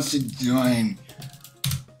anybody wants to join,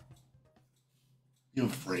 feel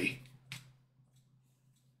free.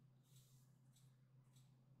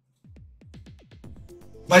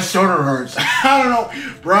 My shoulder hurts. I don't know.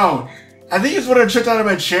 Bro, I think it's when I tripped out of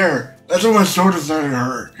my chair. That's when my shoulder started to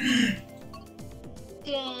hurt.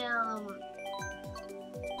 Damn.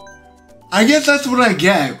 I guess that's what I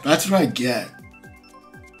get. That's what I get.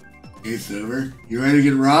 Okay, Silver. You ready to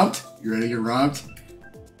get robbed? You ready to get robbed?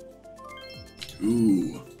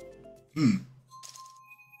 Ooh. More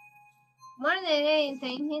than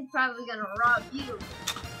anything, he's probably gonna rob you.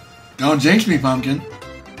 Don't jinx me, Pumpkin.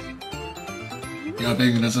 You got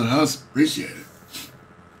big Vanessa house. Appreciate it.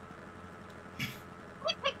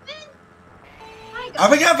 I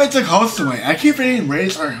forgot if I took host away. I keep forgetting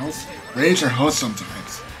Rage or host. Rage or host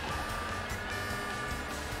sometimes.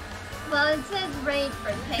 Well, it says raid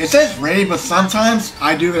for take. It says raid, but sometimes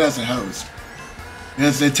I do it as a host.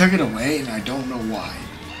 Because they took it away and I don't know why.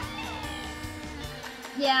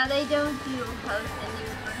 Yeah, they don't do host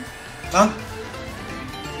anymore. Some...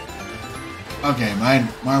 Okay,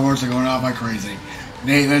 my words are going off like crazy.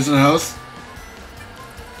 Nate, there's the host.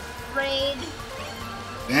 Raid.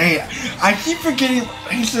 Dang it. I keep forgetting.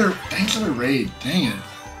 Thanks to the raid. Dang it.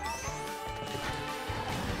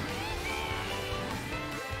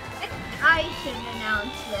 I should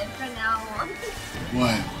announce it from now on.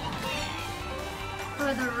 What?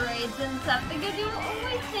 For the raids and stuff, because you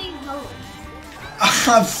always say host.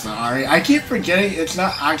 I'm sorry. I keep forgetting it's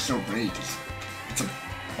not actual raid. It's a...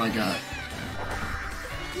 my god.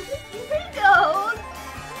 Ghost.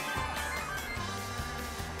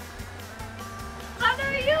 But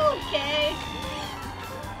are you okay?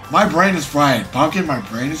 My brain is fried. Pumpkin, my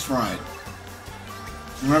brain is fried.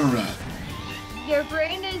 Remember that. Your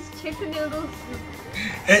brain is chicken noodle soup.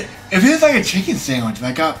 It feels like a chicken sandwich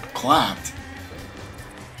that got clapped.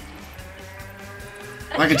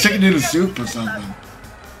 Like a chicken noodle soup or something.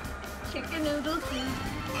 Chicken noodle soup.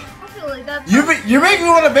 I feel like that's... You're making me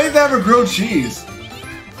want to make that for grilled cheese.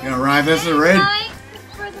 Yeah, right, this is a raid.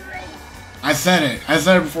 For the raid. I said it. I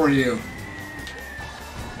said it before you.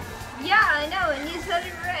 Yeah, I know, and you said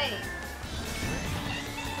it right.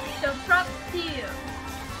 So props to you.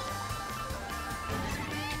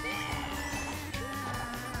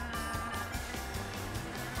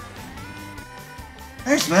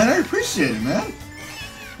 Thanks, man. I appreciate it, man.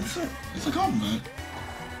 It's a compliment.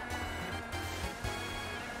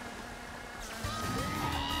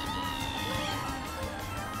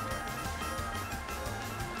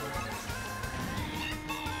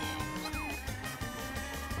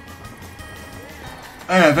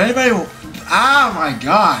 Alright, if anybody... Oh my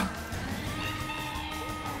god!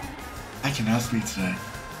 I cannot speak today.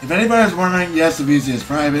 If anybody is wondering, yes, the VC is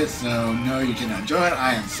private, so no, you cannot join.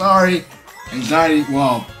 I am sorry. Anxiety,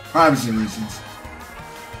 well, privacy reasons.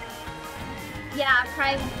 Yeah,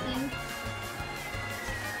 privacy.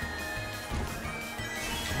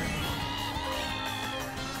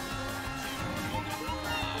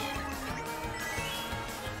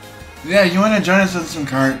 Yeah, you want to join us with some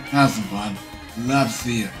cart? Have some fun. Love to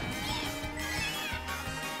see you.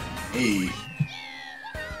 Hey.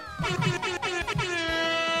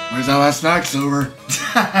 Where's all that snack silver?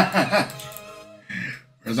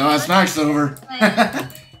 Where's all that snack silver?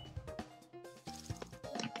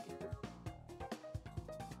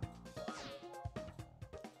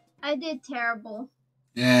 I did terrible.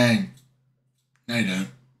 Dang. No, you don't.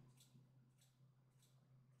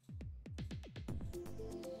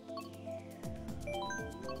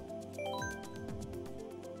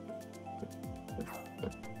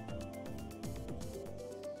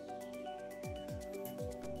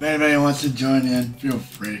 If anybody wants to join in, feel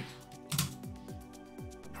free.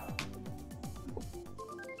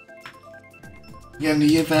 And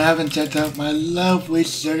if I haven't checked out my lovely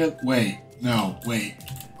sugar, wait.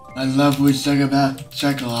 My lovely sugar about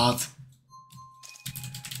chocolate.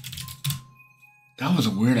 That was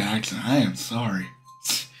a weird accent. I am sorry.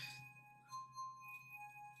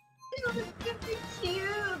 It was super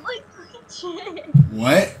cute. Like, legit.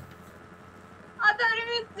 What? I thought it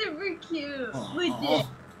was super cute. Legit.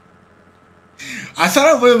 I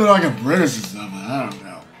thought it would have been like a British or something. I don't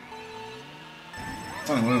know. I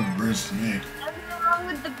thought it would have been British to me. Nothing wrong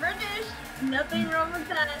with the British. Nothing wrong with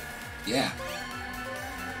that. Yeah.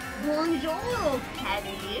 Bonjour,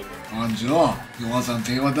 Patty. Bonjour. You want some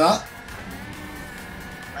tea with that?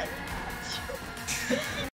 What?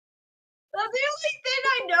 That's the only thing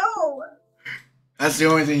I know. That's the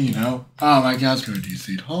only thing you know? Oh, my couch going to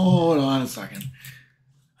DC. Hold on a second.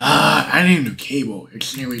 I need a new cable.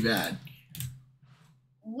 It's really bad.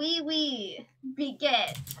 We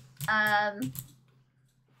beget.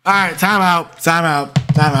 Alright, time out.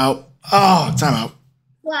 Oh, time out.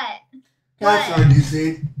 What? Couch What? going to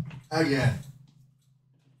DC. Again.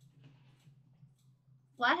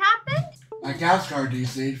 What happened? My couch card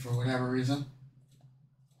DC for whatever reason.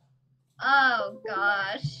 Oh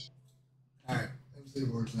gosh. Alright, let's see if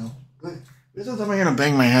it works now. This is something gonna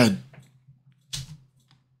bang my head.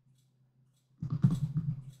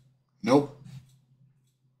 Nope.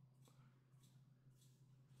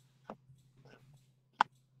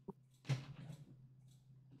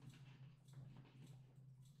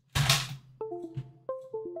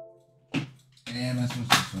 And that's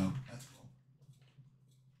what's so. That's cool.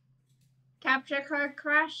 Capture card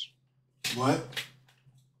crash. What?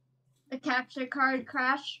 The capture card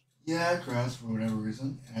crash. Yeah, it crashed for whatever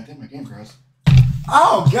reason, and I think my game crashed.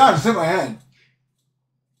 Oh god, it's hit my head.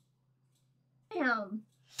 Damn.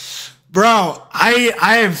 Bro, I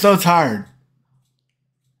am so tired.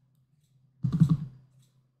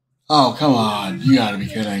 Oh, come on. You gotta be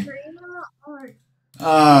kidding.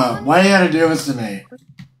 Why you gotta do this to me?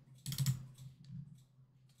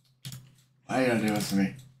 Why you gotta do this to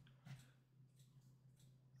me?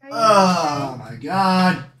 Oh my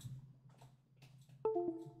god.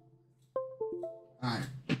 Alright.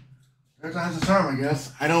 Third time's the charm, I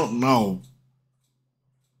guess. I don't know.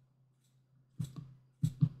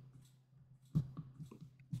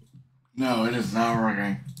 No, it is not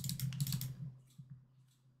working.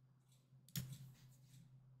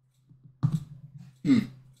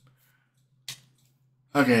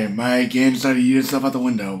 Okay, my game decided to eat itself out the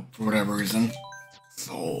window for whatever reason.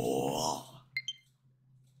 So.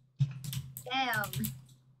 Damn.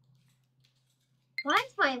 Why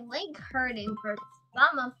is my leg hurting for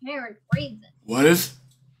some apparent reason? What is?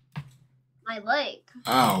 My leg.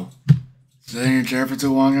 Oh. Sitting in your chair for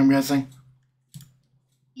too long, I'm guessing?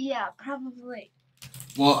 Yeah, probably.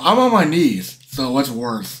 Well, I'm on my knees, so what's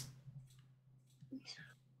worse?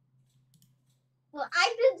 Well,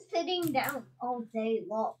 I've been sitting down all day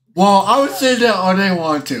long. Well, I was sitting down all day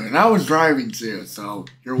long too, and I was driving too, so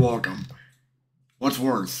you're welcome. What's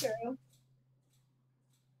worse? True.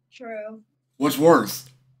 True. What's worse?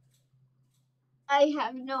 I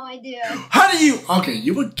have no idea. How do you? Okay,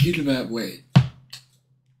 you would keep it that way.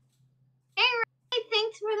 Hey, Ray,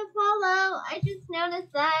 thanks for the follow. I just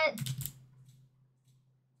noticed that.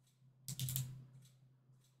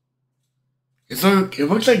 So it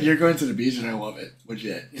looks like you're going to the beach, and I love it.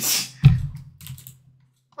 Legit.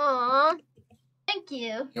 Aw. Thank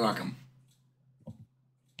you. You're welcome.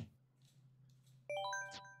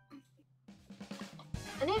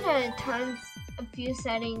 I need to turn a few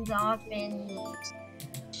settings off in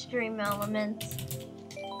Stream Elements.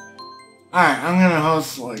 Alright, I'm gonna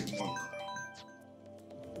host like one.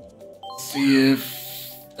 See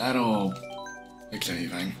if that'll fix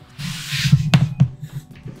anything.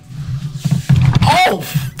 Oh!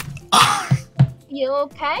 You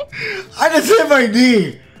okay? I just hit my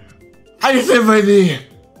knee!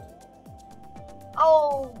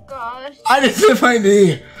 Oh gosh. I just hit my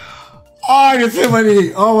knee!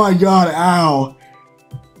 Oh my god, ow!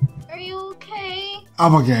 Are you okay?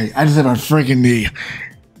 I'm okay. I just hit my freaking knee.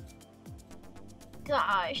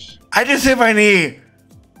 Gosh. I just hit my knee!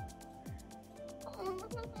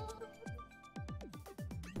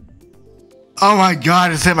 Oh my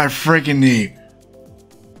god, I just hit my freaking knee.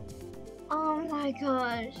 Oh my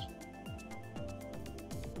gosh.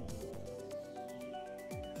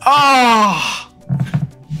 Oh!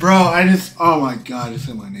 Bro, oh my god, I just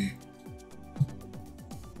hit my knee.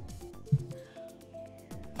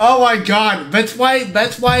 Oh my god, that's why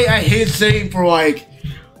I hate sitting for like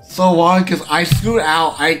so long, because I scoot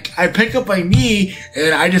out, I pick up my knee,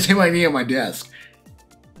 and I just hit my knee on my desk.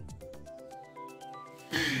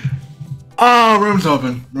 Oh, room's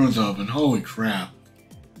open. Room's open. Holy crap.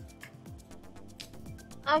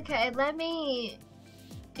 Okay, let me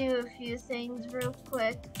do a few things real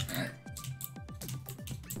quick. Alright.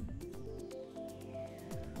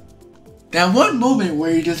 That one moment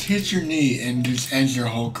where you just hit your knee and just ends your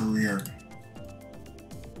whole career.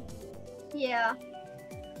 Yeah.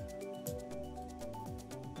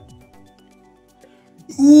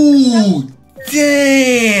 Ooh,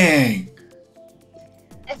 dang!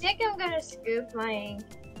 I think I'm gonna scoop my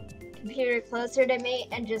computer closer to me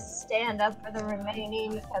and just stand up for the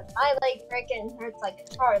remaining because my leg freaking hurts like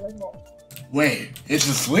a toilet bowl. Wait, it's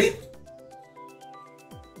asleep?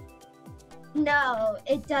 No,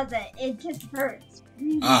 it doesn't. It just hurts.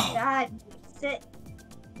 Really Oh. bad. Sit.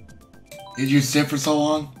 Did you sit for so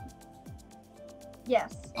long?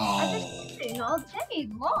 Yes. I've been Oh. sitting all day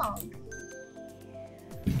long.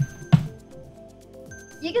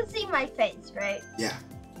 You can see my face, right? Yeah.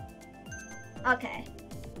 Okay.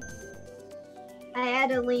 I had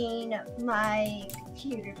to lean my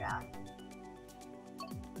computer back.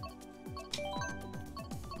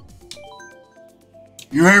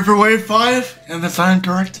 You ready for wave 5 and the sign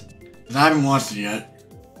correct? 'Cause I haven't watched it yet.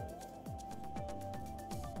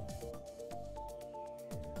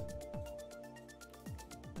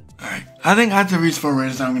 Alright, I think after reach 4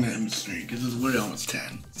 races, I'm gonna end the stream because it's literally almost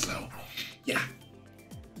 10. So, yeah.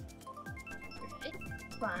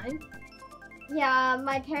 It's fine. Yeah,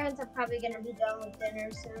 my parents are probably gonna be done with dinner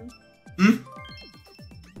soon. Hmm?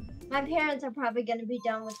 My parents are probably gonna be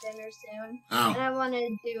done with dinner soon. Oh, And I want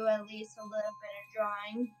to do at least a little bit of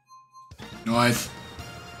drawing. noise.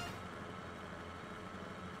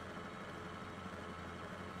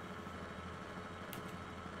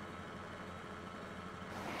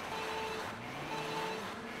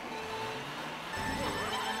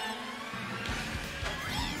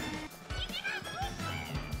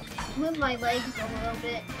 Move my legs a little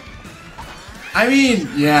bit. I mean,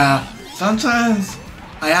 yeah. Sometimes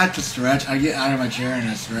I have to stretch. I get out of my chair and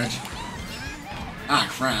I stretch. Ah,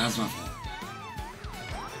 crap, that's my fault.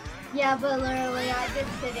 Yeah, but literally, I've been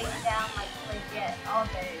sitting down like legit all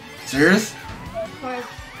day. Serious? Of course,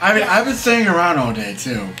 I mean, Yeah. I've been sitting around all day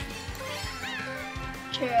too.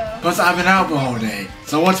 true. Plus, I've been out the whole day.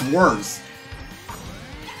 So what's worse?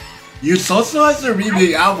 You socialize or me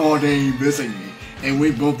being out the whole day and you missing me, and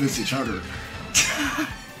we both miss each other.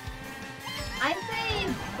 I say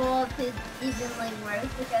both is evenly worse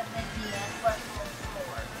because at the end we're both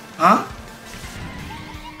score. Huh?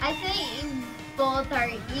 I say both are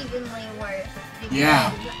evenly worse because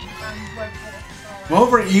Yeah. we're both score.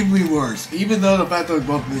 Both are evenly worse, even though the fact that we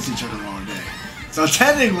both miss each other all day. So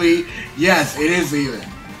technically, yes, it is even.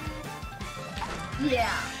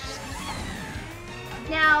 Yeah.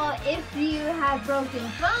 Now, if you have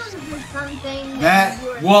broken bones or something, That,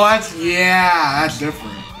 you're- well, that's, yeah, that's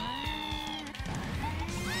different.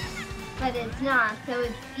 but it's not, so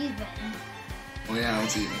it's even. Oh yeah,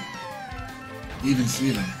 it's even. Even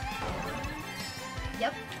Steven.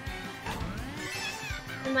 Yep.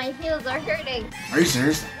 And my heels are hurting. Are you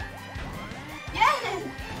serious? Yes!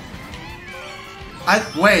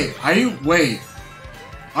 Wait.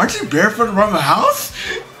 Aren't you barefoot around the house?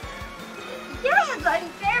 Yes, I'm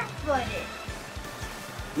barefooted.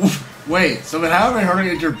 Wait, so then how am I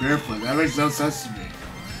hurting if you're barefoot? That makes no sense to me.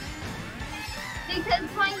 Because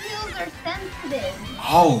my heels are sensitive.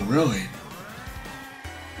 Oh, really?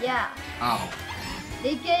 Yeah. Ow.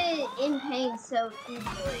 They get in pain so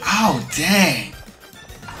easily. Ow, dang.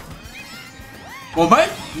 Well,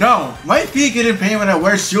 my feet get in pain when I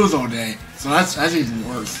wear shoes all day. So that's even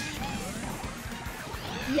worse.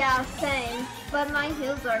 Yeah, same. But my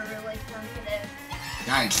heels are really sensitive.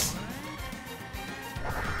 Yikes.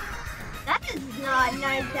 That is not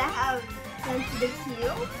nice to have sensitive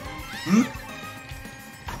heels. Hmm?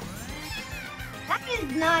 That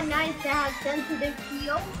is not nice to have sensitive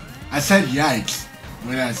heels. I said yikes.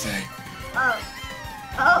 What did I say? Oh.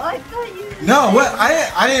 Oh, I thought you No, said- what?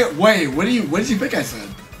 I didn't, wait, what did you think I said?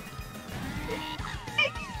 You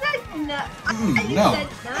said no. Mm, You no. said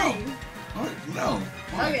nice. Oh, no.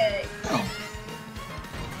 Why? Okay. No.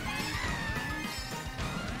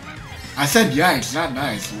 I said yikes, not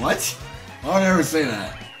nice. What? Why would I ever say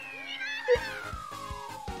that?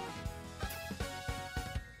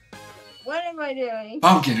 What am I doing?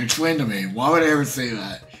 Pumpkin, explain to me. Why would I ever say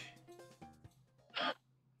that?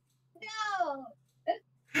 No.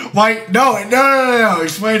 Why? No.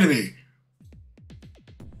 Explain to me.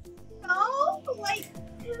 No. Like,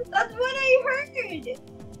 that's what I heard.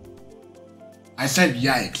 I said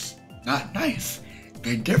yikes, not nice.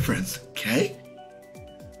 Big difference, okay?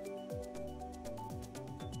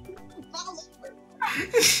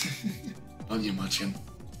 asking.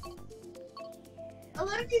 I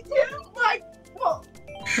love you too. Like, well,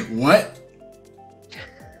 What?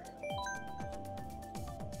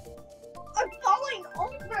 I'm falling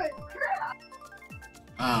over. Crap.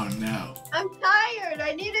 Oh no. I'm tired.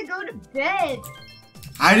 I need to go to bed.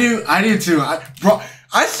 I do too. Bro,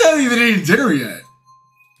 I still haven't even eaten dinner yet.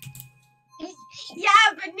 Yeah,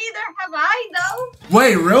 but neither have I, though.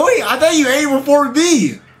 Wait, really? I thought you ate before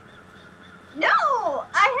me. No,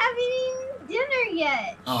 I haven't eaten dinner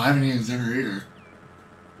yet. Oh, I haven't eaten dinner either.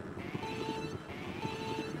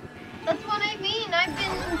 That's what I mean. I've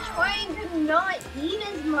been trying to not eat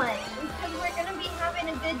as much because we're gonna be having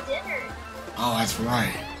a good dinner. Oh, that's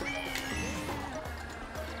right.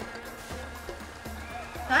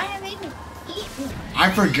 I haven't even eaten.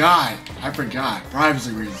 I forgot.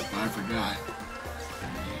 Privacy reasons, but I forgot.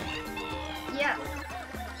 Yeah.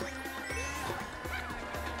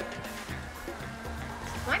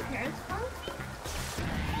 My parents home?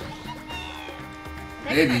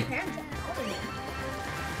 Maybe. My parents are calling me.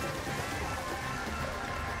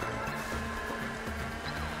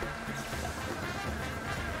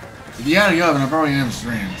 If you gotta go, then I probably am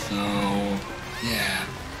stream, so yeah.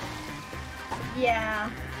 Yeah.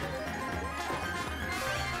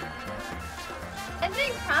 I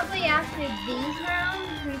think probably after these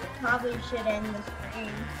rounds, we probably should end the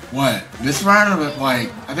stream. What? This round of it,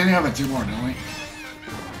 like, I think we have 2 more, don't we?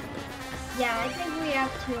 Yeah, I think we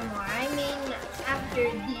have 2 more. I mean,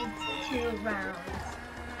 after these 2 rounds.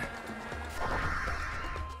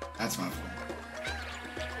 That's my fault.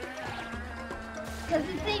 Because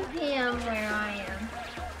it's 8 p.m. where I am.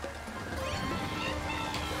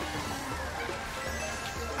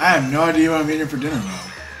 I have no idea what I'm eating for dinner though.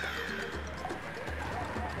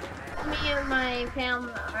 Me and my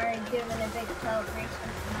family are doing a big celebration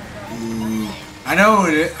for my Ooh. birthday.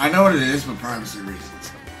 I know what it is, but privacy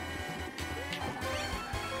reasons.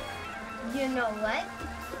 You know what?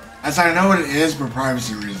 I said I know what it is, but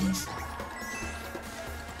privacy reasons.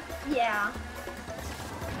 Yeah.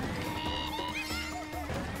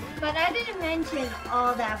 But I didn't mention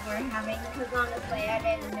all that we're having because honestly I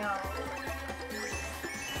didn't know.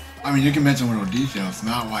 I mean, you can mention little details,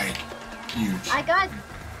 not like huge.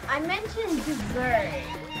 I mentioned dessert.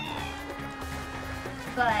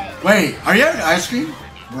 But Wait, are you having ice cream?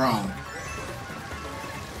 Bro.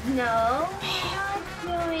 no, we're not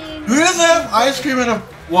doing. Who doesn't have ice cream at a...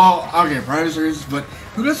 Well, okay, privacy reasons, but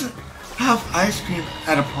who doesn't have ice cream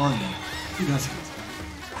at a party? Who doesn't?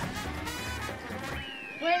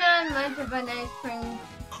 We're not much of an ice cream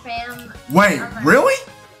fan. Wait, around. really?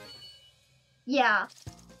 Yeah.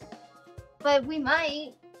 But we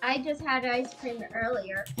might. I just had ice cream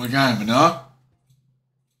earlier. What kind of vanilla?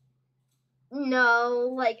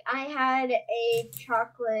 No, like I had a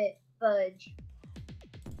chocolate fudge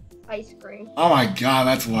ice cream. Oh my god,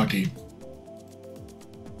 that's lucky.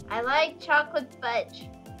 I like chocolate fudge.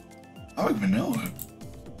 I like vanilla.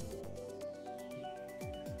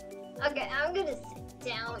 Okay, I'm gonna sit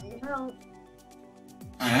down now.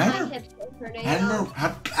 I My never... hips are hurting.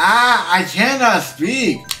 I cannot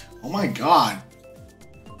speak. Oh my god.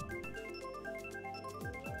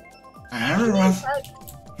 I Do never you need run... hugs?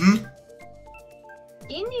 Hmm?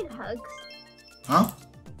 Do you need hugs? Huh?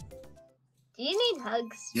 Do you need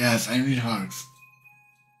hugs? Yes, I need hugs.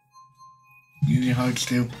 You need hugs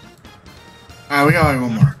too? Alright, we got like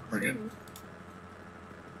 1 more. We're good.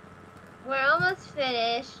 We're almost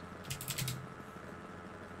finished.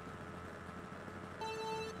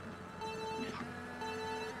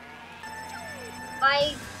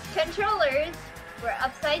 My controllers were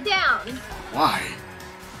upside down Why?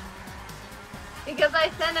 because I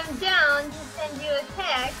sent them down to send you a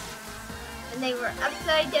text and they were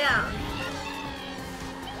upside down.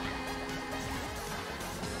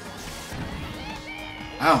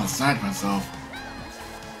 I almost sniped myself.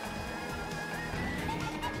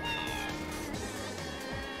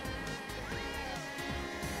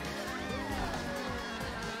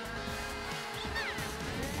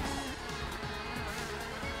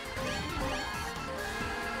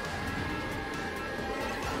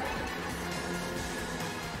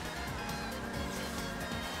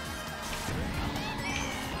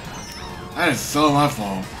 That is so my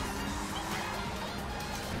fault.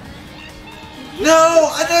 No!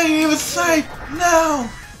 I didn't even snipe! No!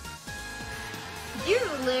 You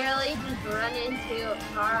literally just run into a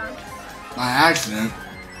car. By accident.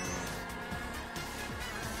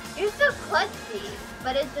 You're so klutzy,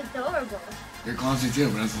 but it's adorable. You're clumsy too,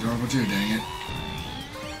 but that's adorable too, dang it.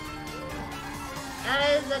 Not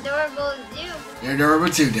as adorable as you. You're adorable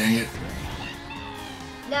too, dang it.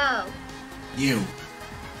 No. You.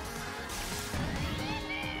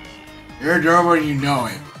 You're adorable and you know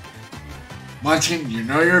it. Munchkin, you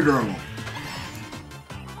know you're adorable.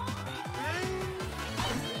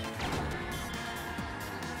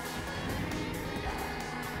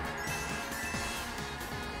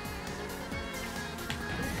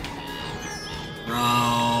 Bro.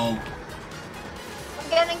 I'm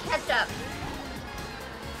gonna catch up.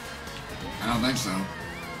 I don't think so.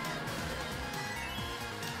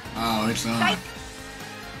 Oh, it's on. Right.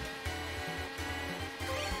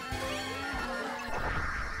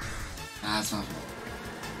 That's not.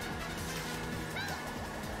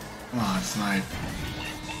 Come on, snipe.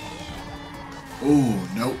 Ooh,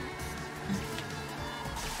 nope.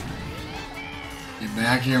 Get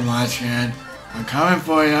back here, Munchkin. I'm coming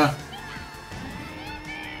for you.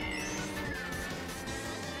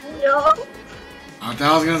 No. I thought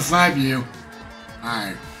I was gonna snipe you.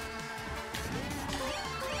 Alright.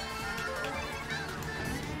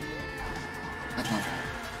 That's my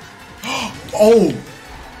fault. Oh!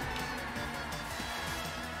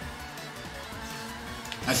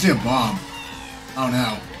 I see a bomb. Oh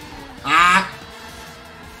no. Ah!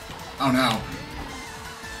 Oh no.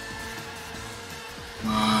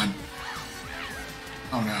 Come on.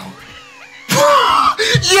 Oh no.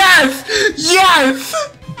 Yes! Yes!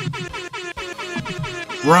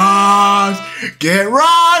 Robbed! Get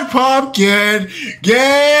robbed, pumpkin!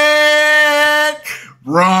 Get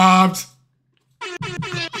robbed!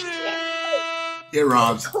 Get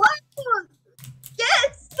robbed. Close.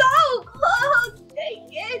 Get so close. Dang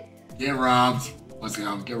it. Get robbed. Let's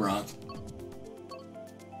go. Get robbed.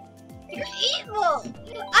 You're evil.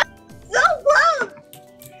 I'm so close.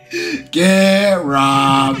 Get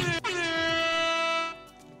robbed.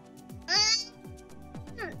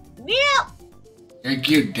 Meow. You're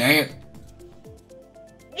cute, dang it.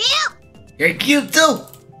 Meow. You're cute too.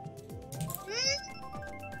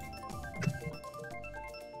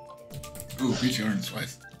 Ooh, Peach Orange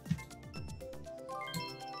twice.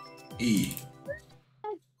 E.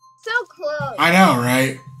 So close. I know,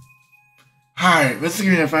 right? Alright, let's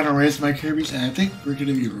give me a final race, my Kirby's, and I think we're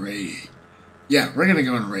gonna be raid. Yeah, we're gonna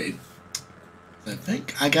go in raid. I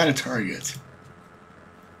think I got a target.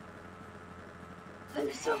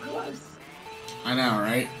 I'm so close. I know,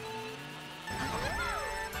 right?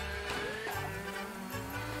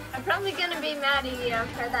 I'm probably gonna be mad at you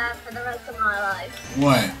for that for the rest of my life.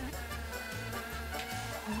 What?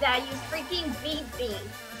 That you freaking beat me.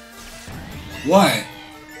 What?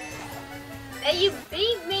 That you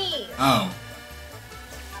beat me. Oh.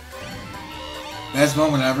 Best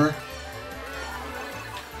moment ever?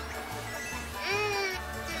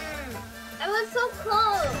 I was so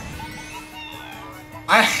close.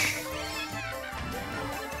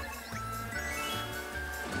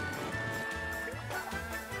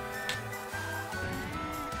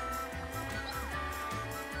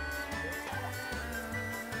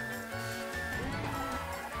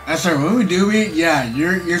 That's right, when we do it, yeah,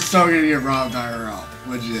 you're still gonna get robbed IRL.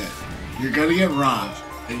 Legit. You're gonna get robbed,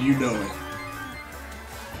 and you know it.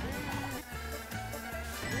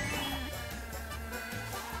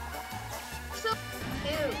 So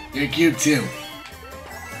cute. You're cute too.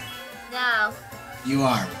 No. You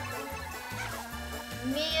are.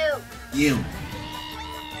 Mew. You.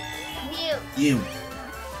 Mew. You.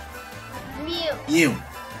 Mew. You.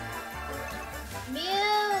 Mew.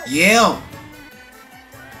 You.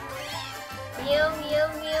 Mew, mew,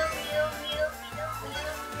 mew, mew, mew,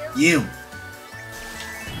 mew, mew, You.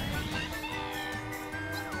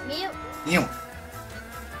 mew. You.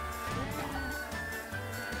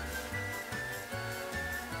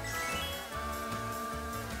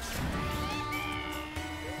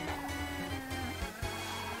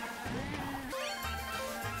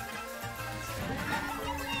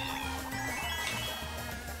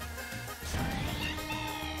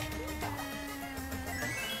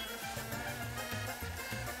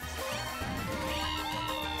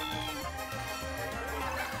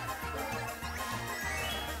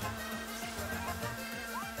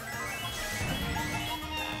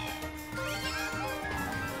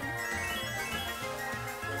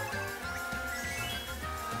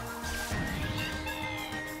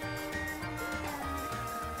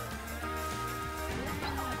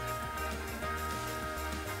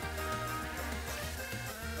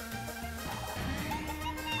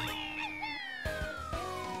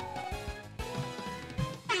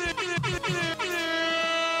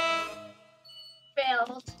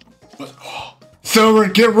 Failed. Silver,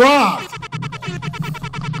 get robbed!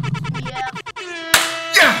 Yeah.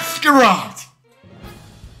 Yes! Get robbed!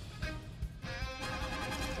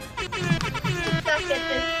 Suck at this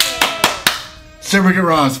game. Silver, get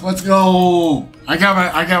robbed. Let's go! I got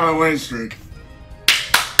my winning streak.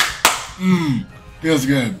 Feels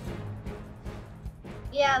good.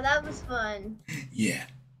 Yeah, that was fun. Yeah.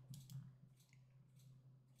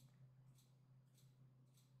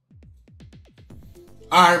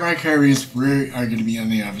 Alright, my Kirby's, we are going to be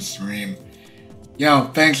ending off the stream. Yo,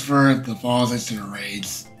 thanks for the follows, thanks to the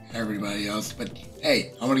raids, everybody else. But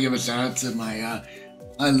hey, I want to give a shout out to my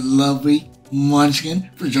lovely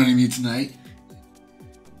Munchkin for joining me tonight.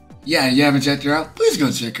 Yeah, you haven't checked her out? Please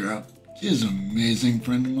go check her out. She's an amazing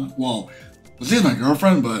friend of mine. Well, she's my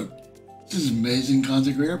girlfriend, but she's an amazing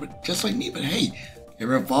content creator, but just like me. But hey, give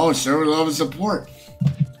her a follow, show her love and support.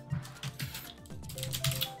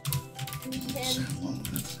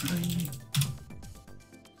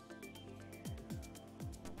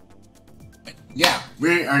 Yeah,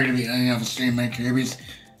 we are going to be ending off the stream, my Kirby's.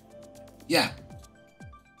 Yeah.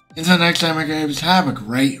 Until next time, my Kirby's, have a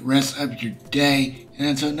great rest of your day. And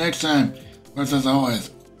until next time, what's as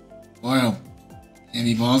always, loyal and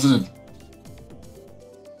be positive.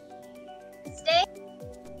 Stay.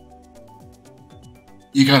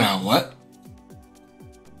 You got out what?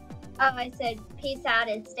 Oh, I said peace out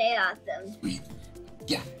and stay awesome. Sweet.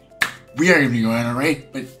 Yeah. We are going to be going on a raid.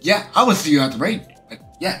 But yeah, I will see you at the raid. But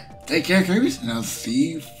yeah, take care, Kirby's. And I'll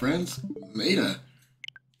see you friends later.